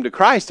 we came to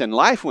Christ and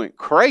life went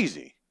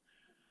crazy.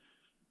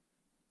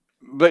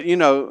 But,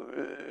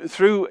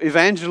 through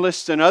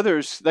evangelists and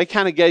others, they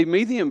kind of gave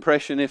me the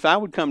impression if I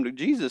would come to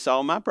Jesus,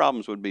 all my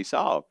problems would be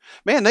solved.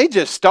 Man, they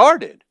just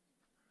started.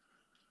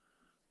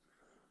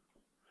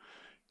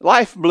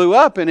 Life blew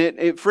up and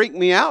it freaked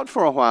me out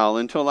for a while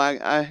until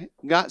I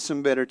got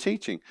some better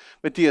teaching.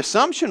 But the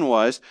assumption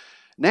was,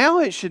 now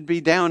it should be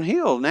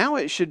downhill. Now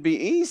it should be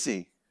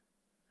easy.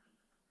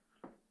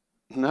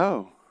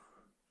 No.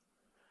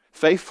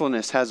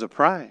 Faithfulness has a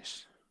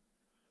price.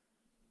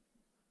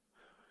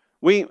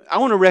 I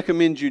want to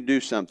recommend you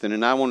do something,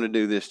 and I want to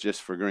do this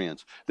just for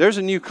grins. There's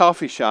a new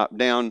coffee shop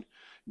down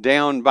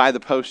by the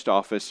post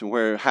office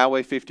where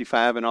Highway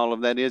 55 and all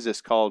of that is.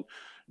 It's called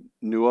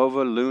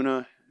Nuova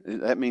Luna.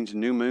 That means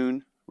new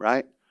moon,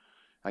 right?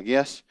 I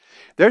guess.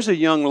 There's a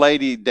young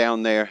lady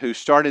down there who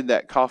started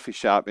that coffee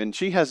shop, and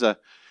she has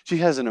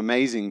an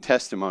amazing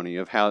testimony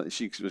of how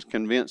she was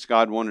convinced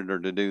God wanted her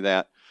to do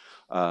that.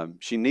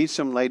 She needs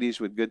some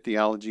ladies with good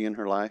theology in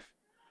her life.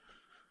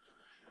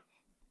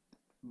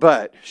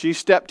 But she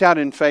stepped out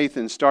in faith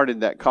and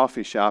started that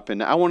coffee shop.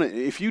 And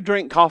if you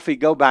drink coffee,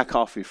 go buy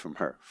coffee from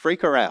her.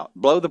 Freak her out.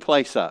 Blow the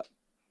place up.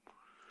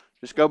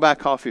 Just go buy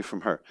coffee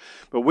from her.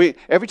 But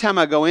every time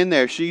I go in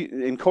there,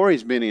 and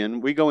Corey's been in,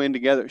 we go in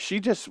together.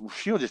 She'll just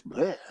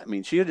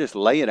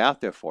lay it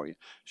out there for you.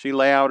 She'll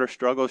lay out her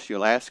struggles.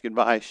 She'll ask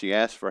advice. She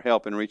asks for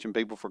help in reaching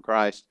people for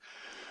Christ.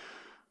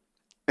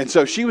 And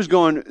so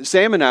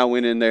Sam and I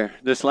went in there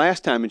this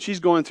last time, and she's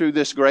going through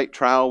this great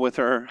trial with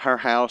her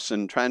house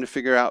and trying to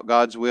figure out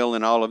God's will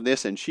and all of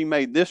this. And she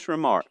made this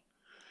remark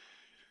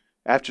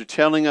after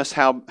telling us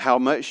how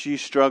much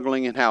she's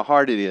struggling and how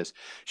hard it is.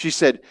 She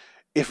said,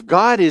 if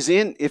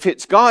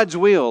it's God's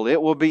will,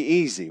 it will be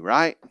easy,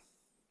 right?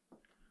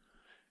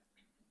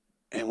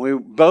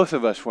 And both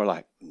of us were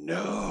like,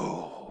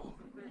 no.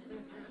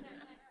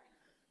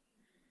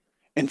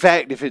 In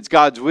fact, if it's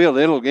God's will,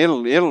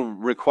 it'll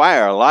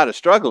require a lot of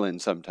struggling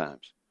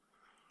sometimes.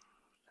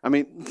 I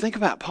mean, think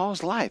about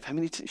Paul's life. I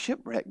mean, he's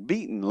shipwrecked,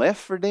 beaten, left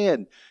for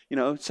dead.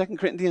 2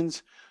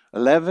 Corinthians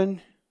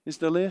 11 is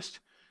the list.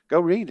 Go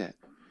read it.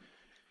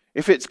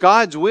 If it's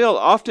God's will,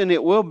 often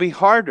it will be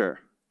harder.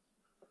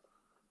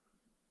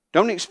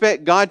 Don't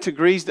expect God to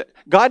grease the...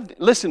 God,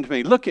 listen to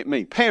me, look at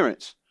me,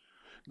 parents.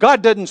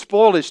 God doesn't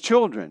spoil His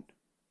children.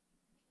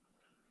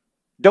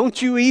 Don't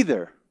you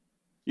either.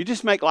 You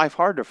just make life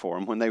harder for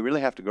them when they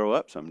really have to grow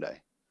up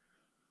someday.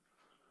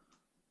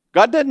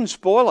 God doesn't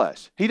spoil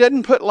us. He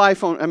doesn't put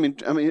life on... I mean,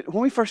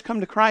 when we first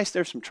come to Christ,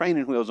 there's some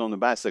training wheels on the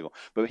bicycle.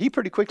 But He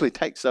pretty quickly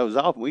takes those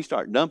off and we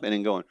start dumping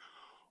and going,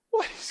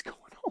 what is going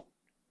on?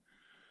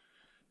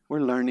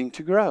 We're learning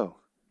to grow.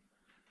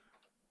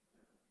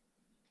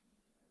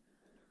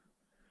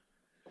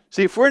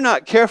 See, if we're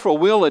not careful,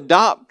 we'll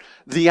adopt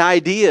the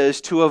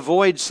ideas to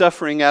avoid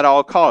suffering at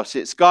all costs.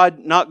 It's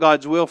not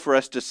God's will for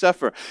us to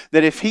suffer.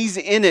 That if He's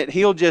in it,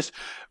 He'll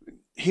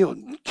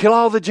kill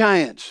all the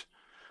giants,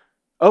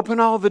 open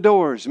all the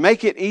doors,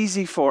 make it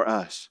easy for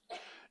us.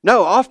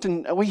 No,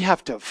 often we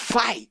have to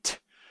fight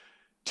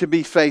to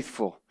be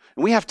faithful.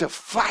 And we have to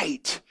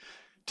fight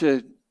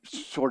to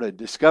sort of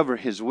discover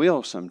His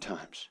will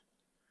sometimes.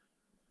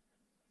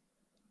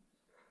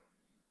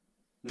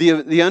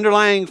 The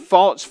underlying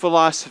false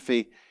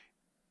philosophy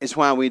is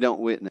why we don't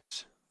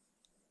witness.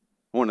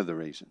 One of the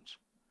reasons.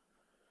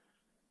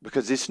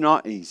 Because it's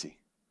not easy.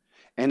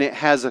 And it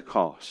has a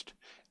cost.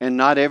 And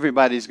not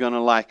everybody's going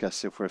to like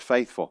us if we're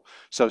faithful.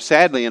 So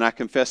sadly, and I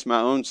confess my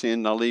own sin,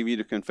 and I'll leave you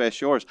to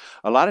confess yours,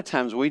 a lot of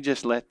times we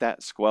just let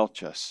that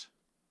squelch us.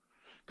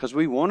 Because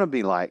we want to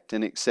be liked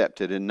and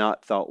accepted and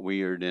not thought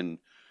weird and...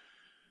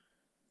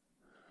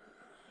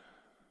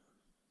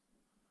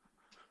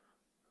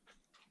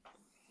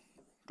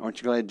 Aren't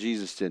you glad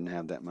Jesus didn't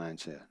have that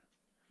mindset?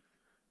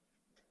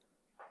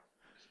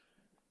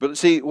 But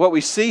see, what we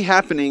see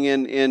happening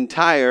in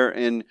Tyre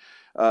and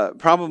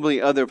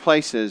probably other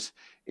places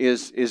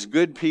is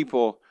good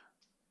people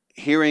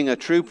hearing a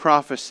true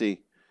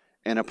prophecy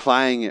and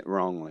applying it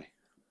wrongly.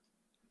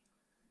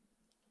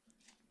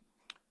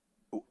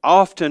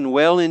 Often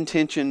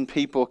well-intentioned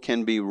people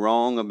can be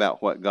wrong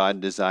about what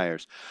God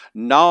desires.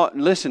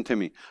 Listen to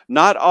me.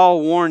 Not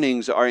all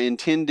warnings are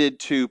intended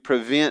to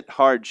prevent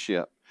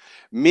hardship.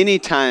 Many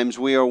times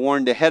we are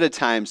warned ahead of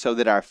time so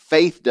that our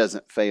faith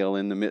doesn't fail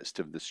in the midst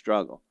of the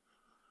struggle.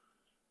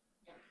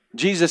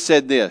 Jesus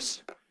said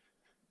this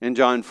in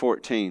John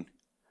 14.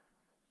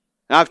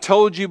 I've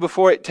told you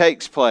before it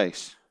takes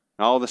place,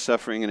 all the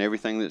suffering and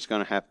everything that's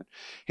going to happen.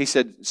 He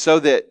said, so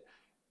that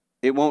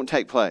it won't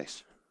take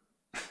place.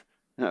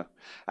 No.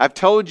 I've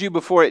told you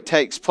before it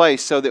takes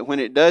place so that when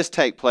it does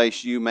take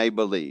place, you may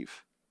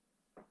believe.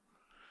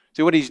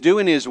 See, what he's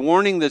doing is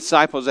warning the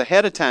disciples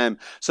ahead of time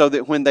so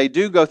that when they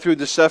do go through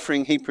the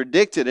suffering he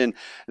predicted, and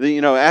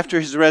after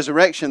his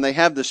resurrection, they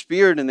have the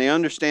Spirit and they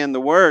understand the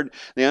Word.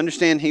 They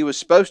understand he was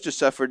supposed to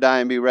suffer, die,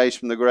 and be raised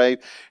from the grave.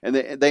 And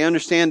they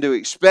understand to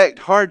expect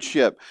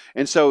hardship.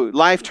 And so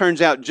life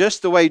turns out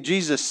just the way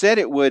Jesus said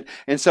it would.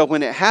 And so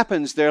when it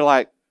happens, they're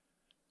like,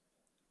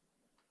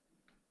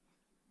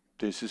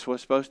 this is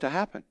what's supposed to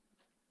happen.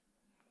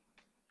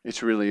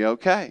 It's really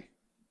okay.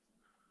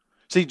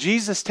 See,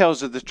 Jesus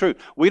tells us the truth.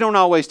 We don't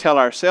always tell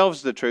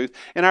ourselves the truth,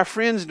 and our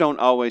friends don't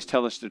always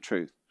tell us the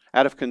truth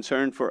out of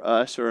concern for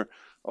us or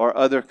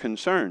other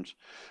concerns.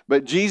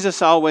 But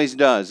Jesus always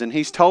does, and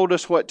He's told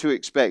us what to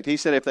expect. He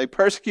said, if they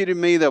persecuted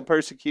me, they'll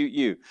persecute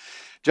you.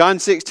 John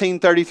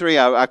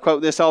 16:33, I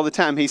quote this all the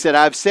time. He said,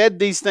 I've said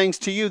these things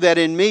to you that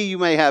in me you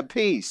may have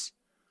peace.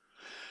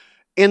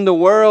 In the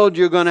world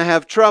you're going to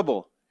have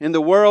trouble. In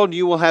the world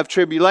you will have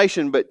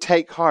tribulation, but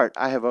take heart,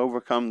 I have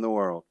overcome the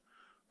world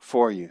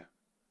for you.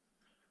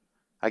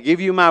 I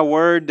give you my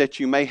word that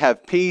you may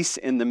have peace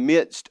in the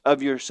midst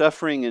of your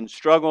suffering and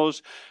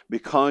struggles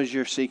because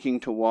you're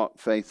seeking to walk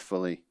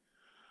faithfully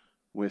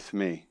with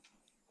me.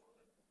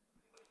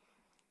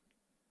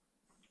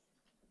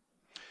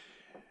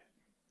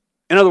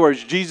 In other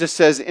words, Jesus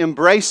says,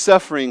 embrace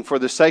suffering for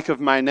the sake of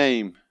my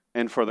name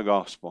and for the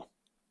gospel.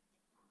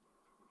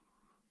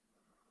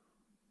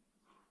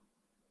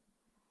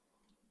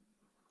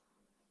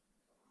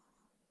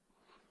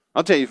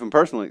 I'll tell you from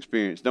personal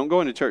experience, don't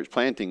go into church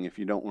planting if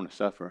you don't want to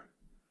suffer.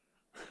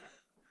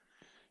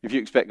 If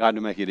you expect God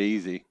to make it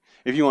easy.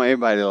 If you want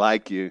everybody to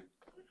like you.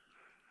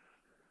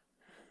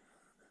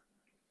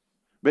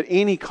 But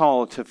any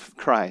call to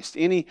Christ,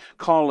 any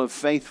call of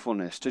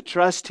faithfulness, to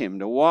trust Him,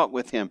 to walk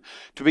with Him,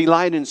 to be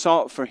light and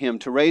salt for Him,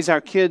 to raise our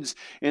kids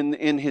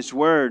in His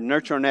Word,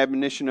 nurture and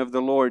admonition of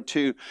the Lord,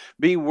 to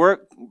be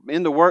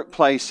in the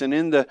workplace and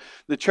in the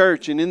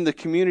church and in the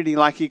community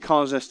like He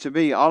calls us to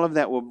be, all of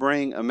that will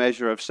bring a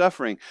measure of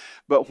suffering.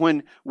 But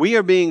when we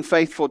are being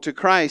faithful to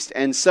Christ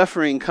and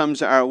suffering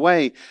comes our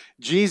way,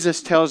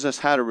 Jesus tells us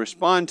how to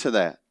respond to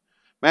that.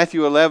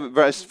 Matthew 11,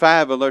 verse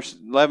 5, verse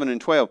 11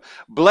 and 12.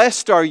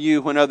 Blessed are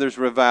you when others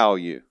revile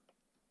you.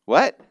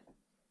 What?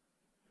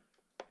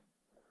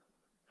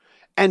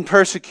 And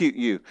persecute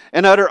you,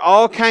 and utter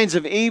all kinds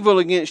of evil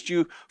against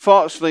you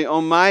falsely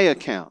on my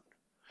account.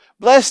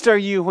 Blessed are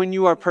you when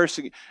you are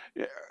persecuted.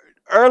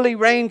 Early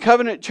Rain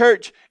Covenant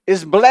Church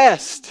is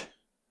blessed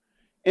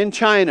in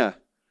China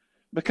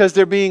because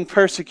they're being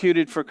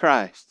persecuted for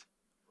Christ.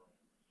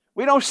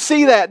 We don't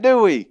see that,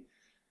 do we?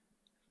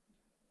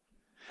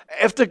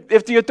 If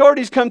the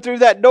authorities come through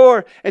that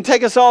door and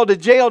take us all to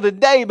jail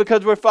today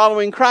because we're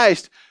following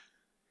Christ,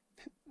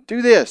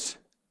 do this.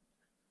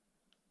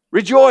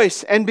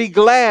 Rejoice and be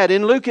glad.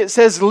 In Luke it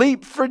says,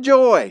 leap for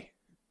joy.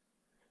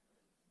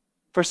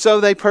 For so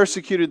they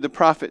persecuted the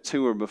prophets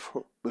who were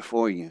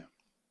before you.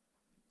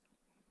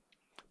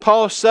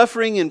 Paul's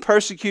suffering and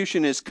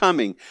persecution is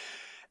coming.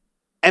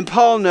 And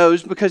Paul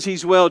knows because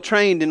he's well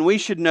trained, and we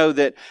should know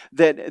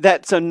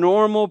that's a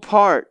normal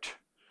part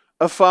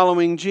of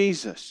following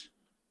Jesus.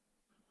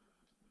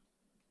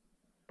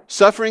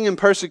 Suffering and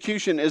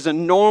persecution is a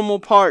normal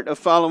part of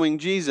following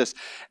Jesus.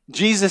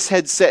 Jesus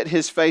had set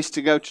His face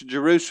to go to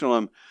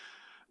Jerusalem,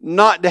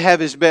 not to have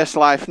His best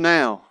life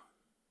now,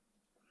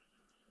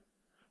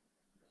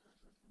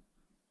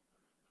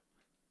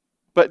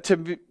 but to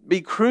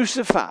be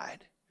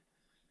crucified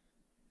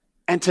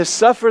and to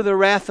suffer the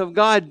wrath of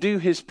God due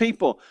His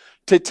people,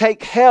 to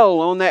take hell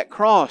on that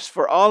cross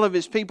for all of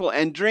His people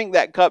and drink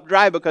that cup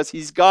dry because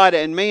He's God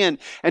and man,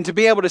 and to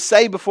be able to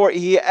say before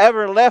He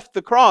ever left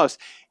the cross,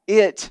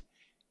 it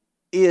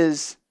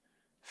is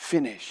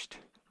finished.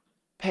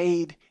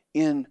 Paid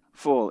in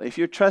full. If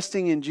you're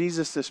trusting in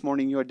Jesus this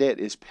morning, your debt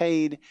is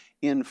paid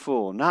in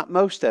full. Not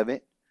most of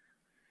it.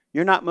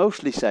 You're not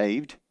mostly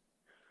saved,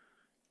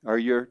 or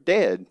you're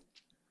dead.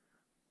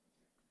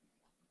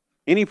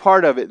 Any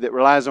part of it that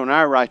relies on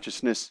our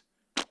righteousness,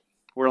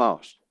 we're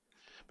lost.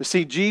 But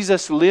see,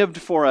 Jesus lived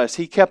for us.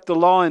 He kept the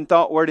law in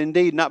thought, word, and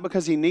deed, not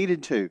because He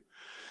needed to,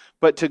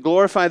 but to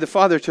glorify the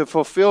Father, to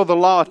fulfill the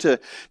law, to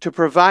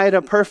provide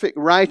a perfect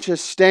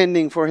righteous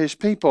standing for His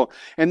people.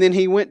 And then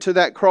He went to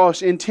that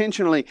cross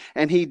intentionally,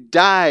 and He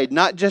died,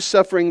 not just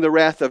suffering the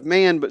wrath of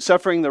man, but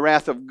suffering the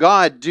wrath of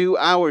God due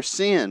our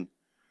sin.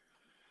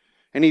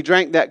 And He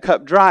drank that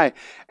cup dry,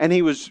 and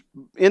He was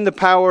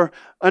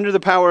under the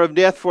power of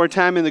death for a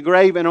time in the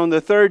grave, and on the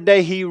third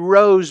day He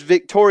rose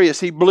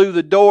victorious. He blew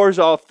the doors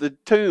off the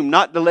tomb,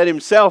 not to let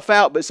Himself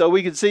out, but so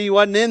we could see He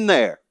wasn't in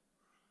there.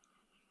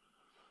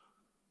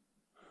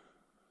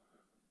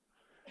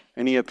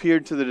 And He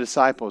appeared to the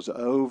disciples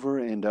over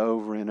and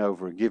over and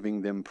over,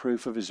 giving them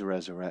proof of His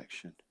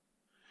resurrection.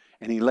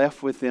 And He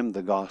left with them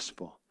the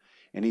gospel.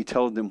 And He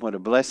told them what a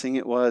blessing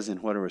it was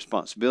and what a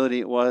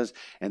responsibility it was,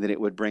 and that it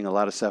would bring a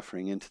lot of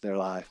suffering into their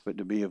life, but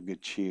to be of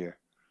good cheer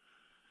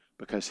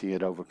because He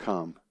had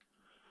overcome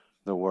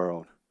the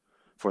world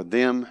for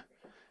them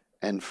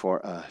and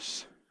for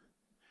us.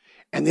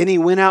 And then he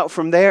went out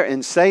from there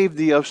and saved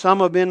the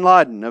Osama bin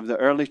Laden of the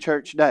early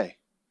church day.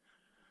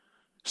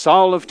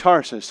 Saul of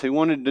Tarsus, who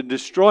wanted to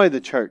destroy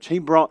the church, he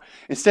brought,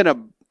 instead of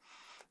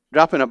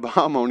dropping a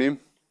bomb on him,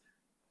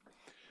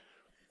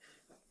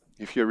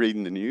 if you're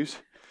reading the news,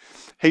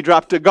 he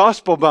dropped a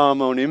gospel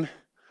bomb on him.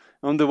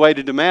 On the way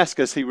to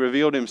Damascus, he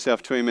revealed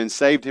himself to him and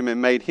saved him and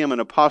made him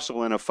an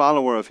apostle and a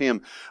follower of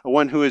him,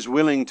 one who is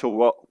willing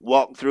to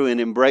walk through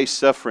and embrace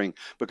suffering,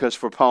 because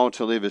for Paul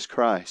to live is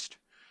Christ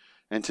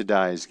and to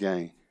die is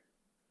gain.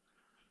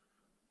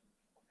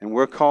 And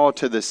we're called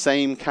to the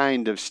same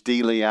kind of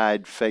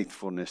steely-eyed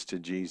faithfulness to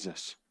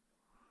Jesus.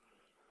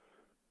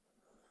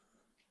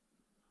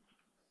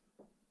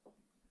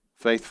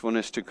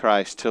 Faithfulness to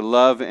Christ, to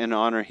love and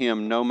honor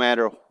Him no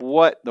matter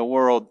what the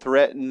world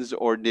threatens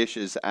or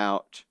dishes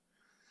out.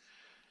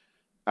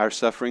 Our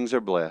sufferings are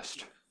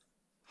blessed.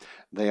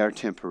 They are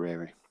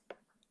temporary.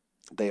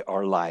 They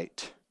are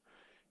light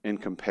in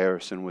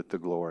comparison with the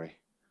glory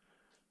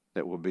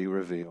that will be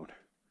revealed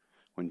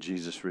when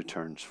Jesus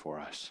returns for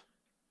us.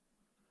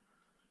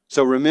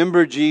 So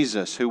remember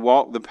Jesus, who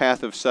walked the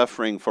path of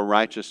suffering for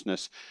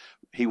righteousness.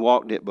 He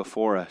walked it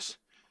before us.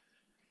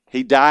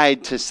 He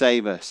died to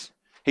save us.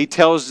 He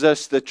tells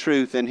us the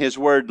truth, and His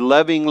word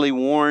lovingly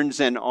warns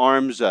and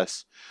arms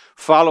us.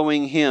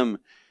 Following Him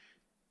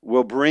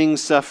will bring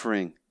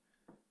suffering,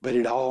 but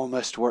it all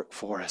must work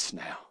for us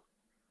now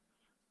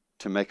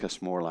to make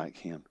us more like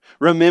Him.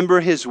 Remember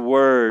His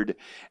word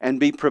and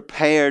be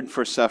prepared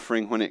for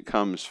suffering when it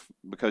comes,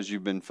 because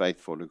you've been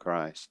faithful to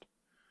Christ.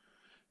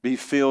 Be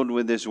filled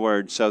with His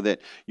word so that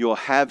you'll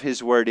have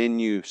His word in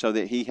you, so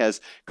that He has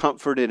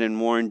comforted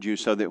and warned you,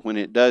 so that when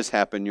it does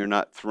happen, you're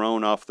not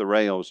thrown off the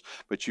rails,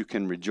 but you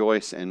can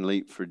rejoice and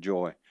leap for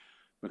joy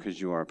because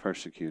you are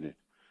persecuted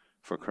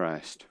for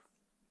Christ.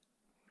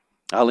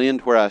 I'll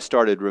end where I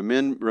started.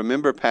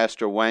 Remember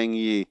Pastor Wang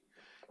Yi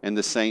and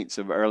the saints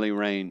of Early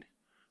Rain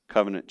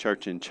Covenant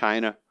Church in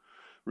China.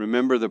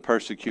 Remember the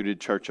persecuted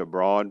church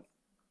abroad.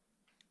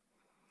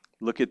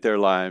 Look at their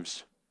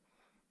lives.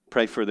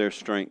 Pray for their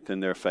strength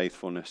and their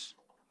faithfulness.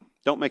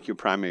 Don't make your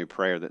primary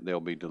prayer that they'll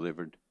be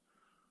delivered.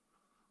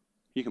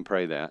 You can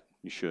pray that.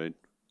 You should.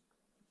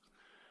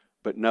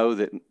 But know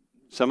that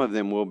some of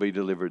them will be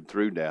delivered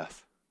through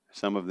death.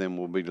 Some of them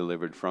will be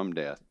delivered from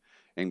death.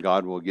 And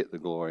God will get the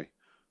glory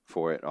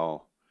for it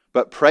all.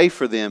 But pray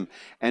for them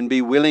and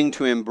be willing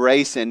to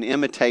embrace and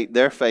imitate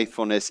their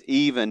faithfulness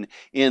even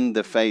in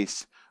the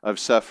face of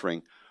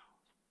suffering.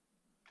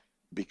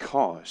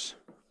 Because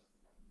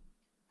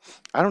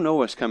I don't know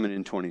what's coming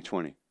in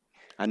 2020.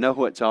 I know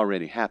what's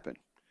already happened.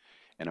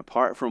 And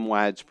apart from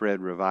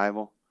widespread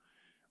revival,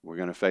 we're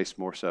going to face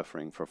more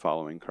suffering for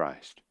following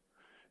Christ.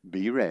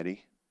 Be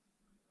ready.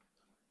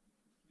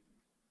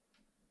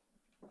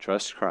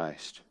 Trust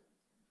Christ.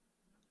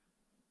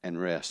 And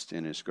rest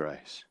in His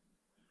grace.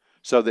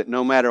 So that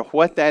no matter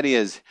what that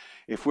is,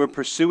 if we're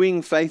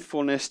pursuing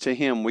faithfulness to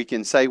Him, we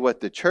can say what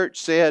the church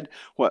said,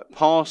 what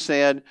Paul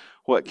said,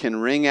 what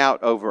can ring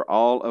out over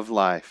all of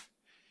life.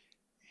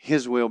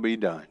 His will be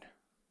done.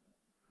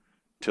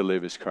 To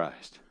live as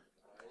Christ.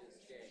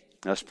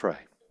 Let's pray.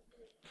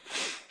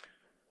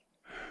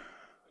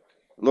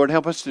 Lord,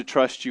 help us to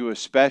trust You,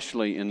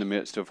 especially in the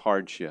midst of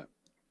hardship.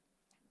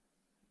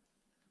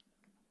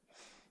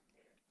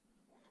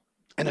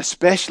 And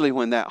especially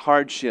when that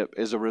hardship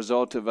is a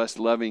result of us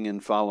loving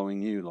and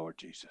following You, Lord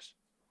Jesus.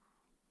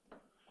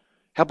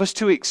 Help us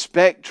to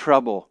expect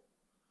trouble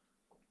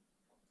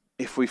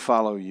if we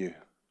follow You.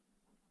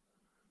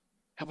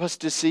 Help us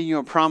to see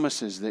Your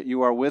promises that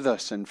You are with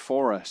us and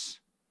for us.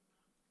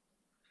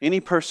 Any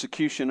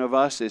persecution of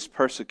us is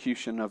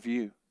persecution of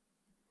You.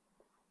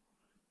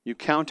 You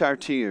count our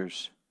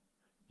tears.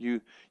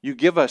 You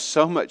give us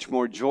so much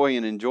more joy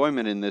and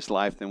enjoyment in this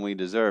life than we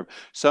deserve.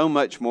 So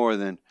much more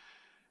than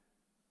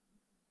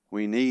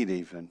we need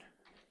even.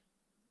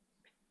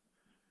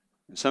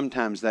 And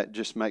sometimes that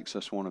just makes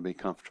us want to be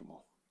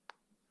comfortable.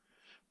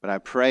 But I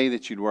pray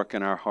that You'd work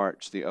in our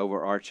hearts the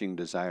overarching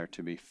desire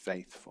to be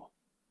faithful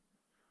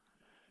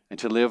and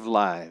to live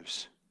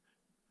lives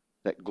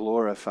that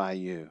glorify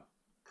You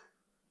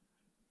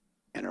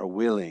and are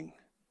willing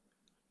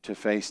to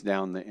face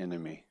down the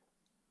enemy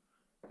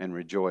and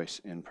rejoice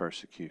in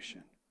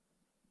persecution.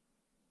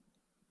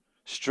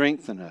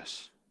 Strengthen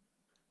us,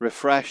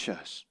 refresh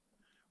us,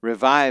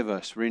 revive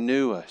us,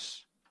 renew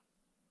us.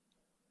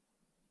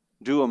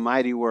 Do a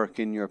mighty work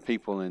in Your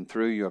people and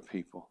through Your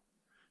people,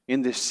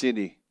 in this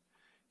city,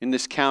 in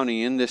this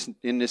county, in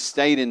this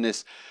state, in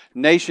this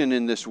nation,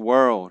 in this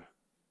world.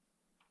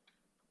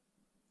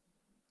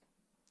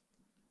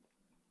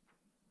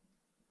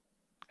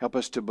 Help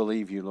us to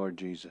believe You, Lord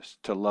Jesus,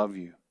 to love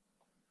You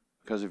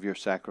because of Your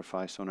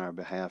sacrifice on our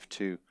behalf,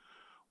 to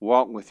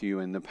walk with You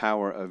in the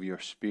power of Your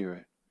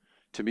Spirit,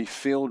 to be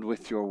filled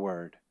with Your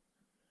word,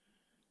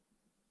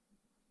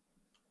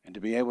 and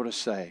to be able to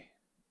say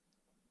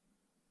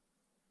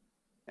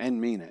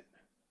and mean it,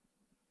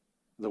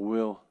 the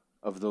will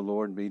of the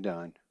Lord be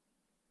done.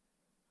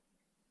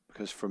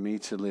 Because for me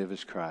to live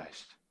is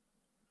Christ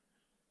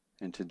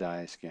and to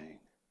die is gain.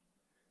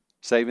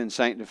 Save and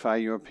sanctify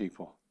your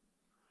people.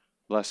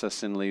 Bless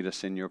us and lead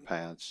us in your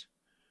paths,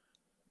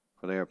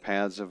 for they are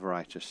paths of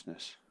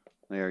righteousness.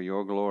 They are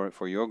your glory,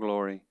 for your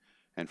glory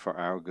and for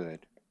our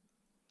good.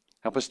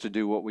 Help us to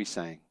do what we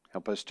sang.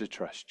 Help us to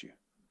trust you.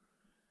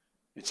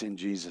 It's in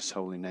Jesus'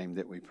 holy name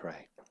that we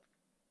pray.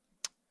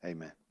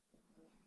 Amen.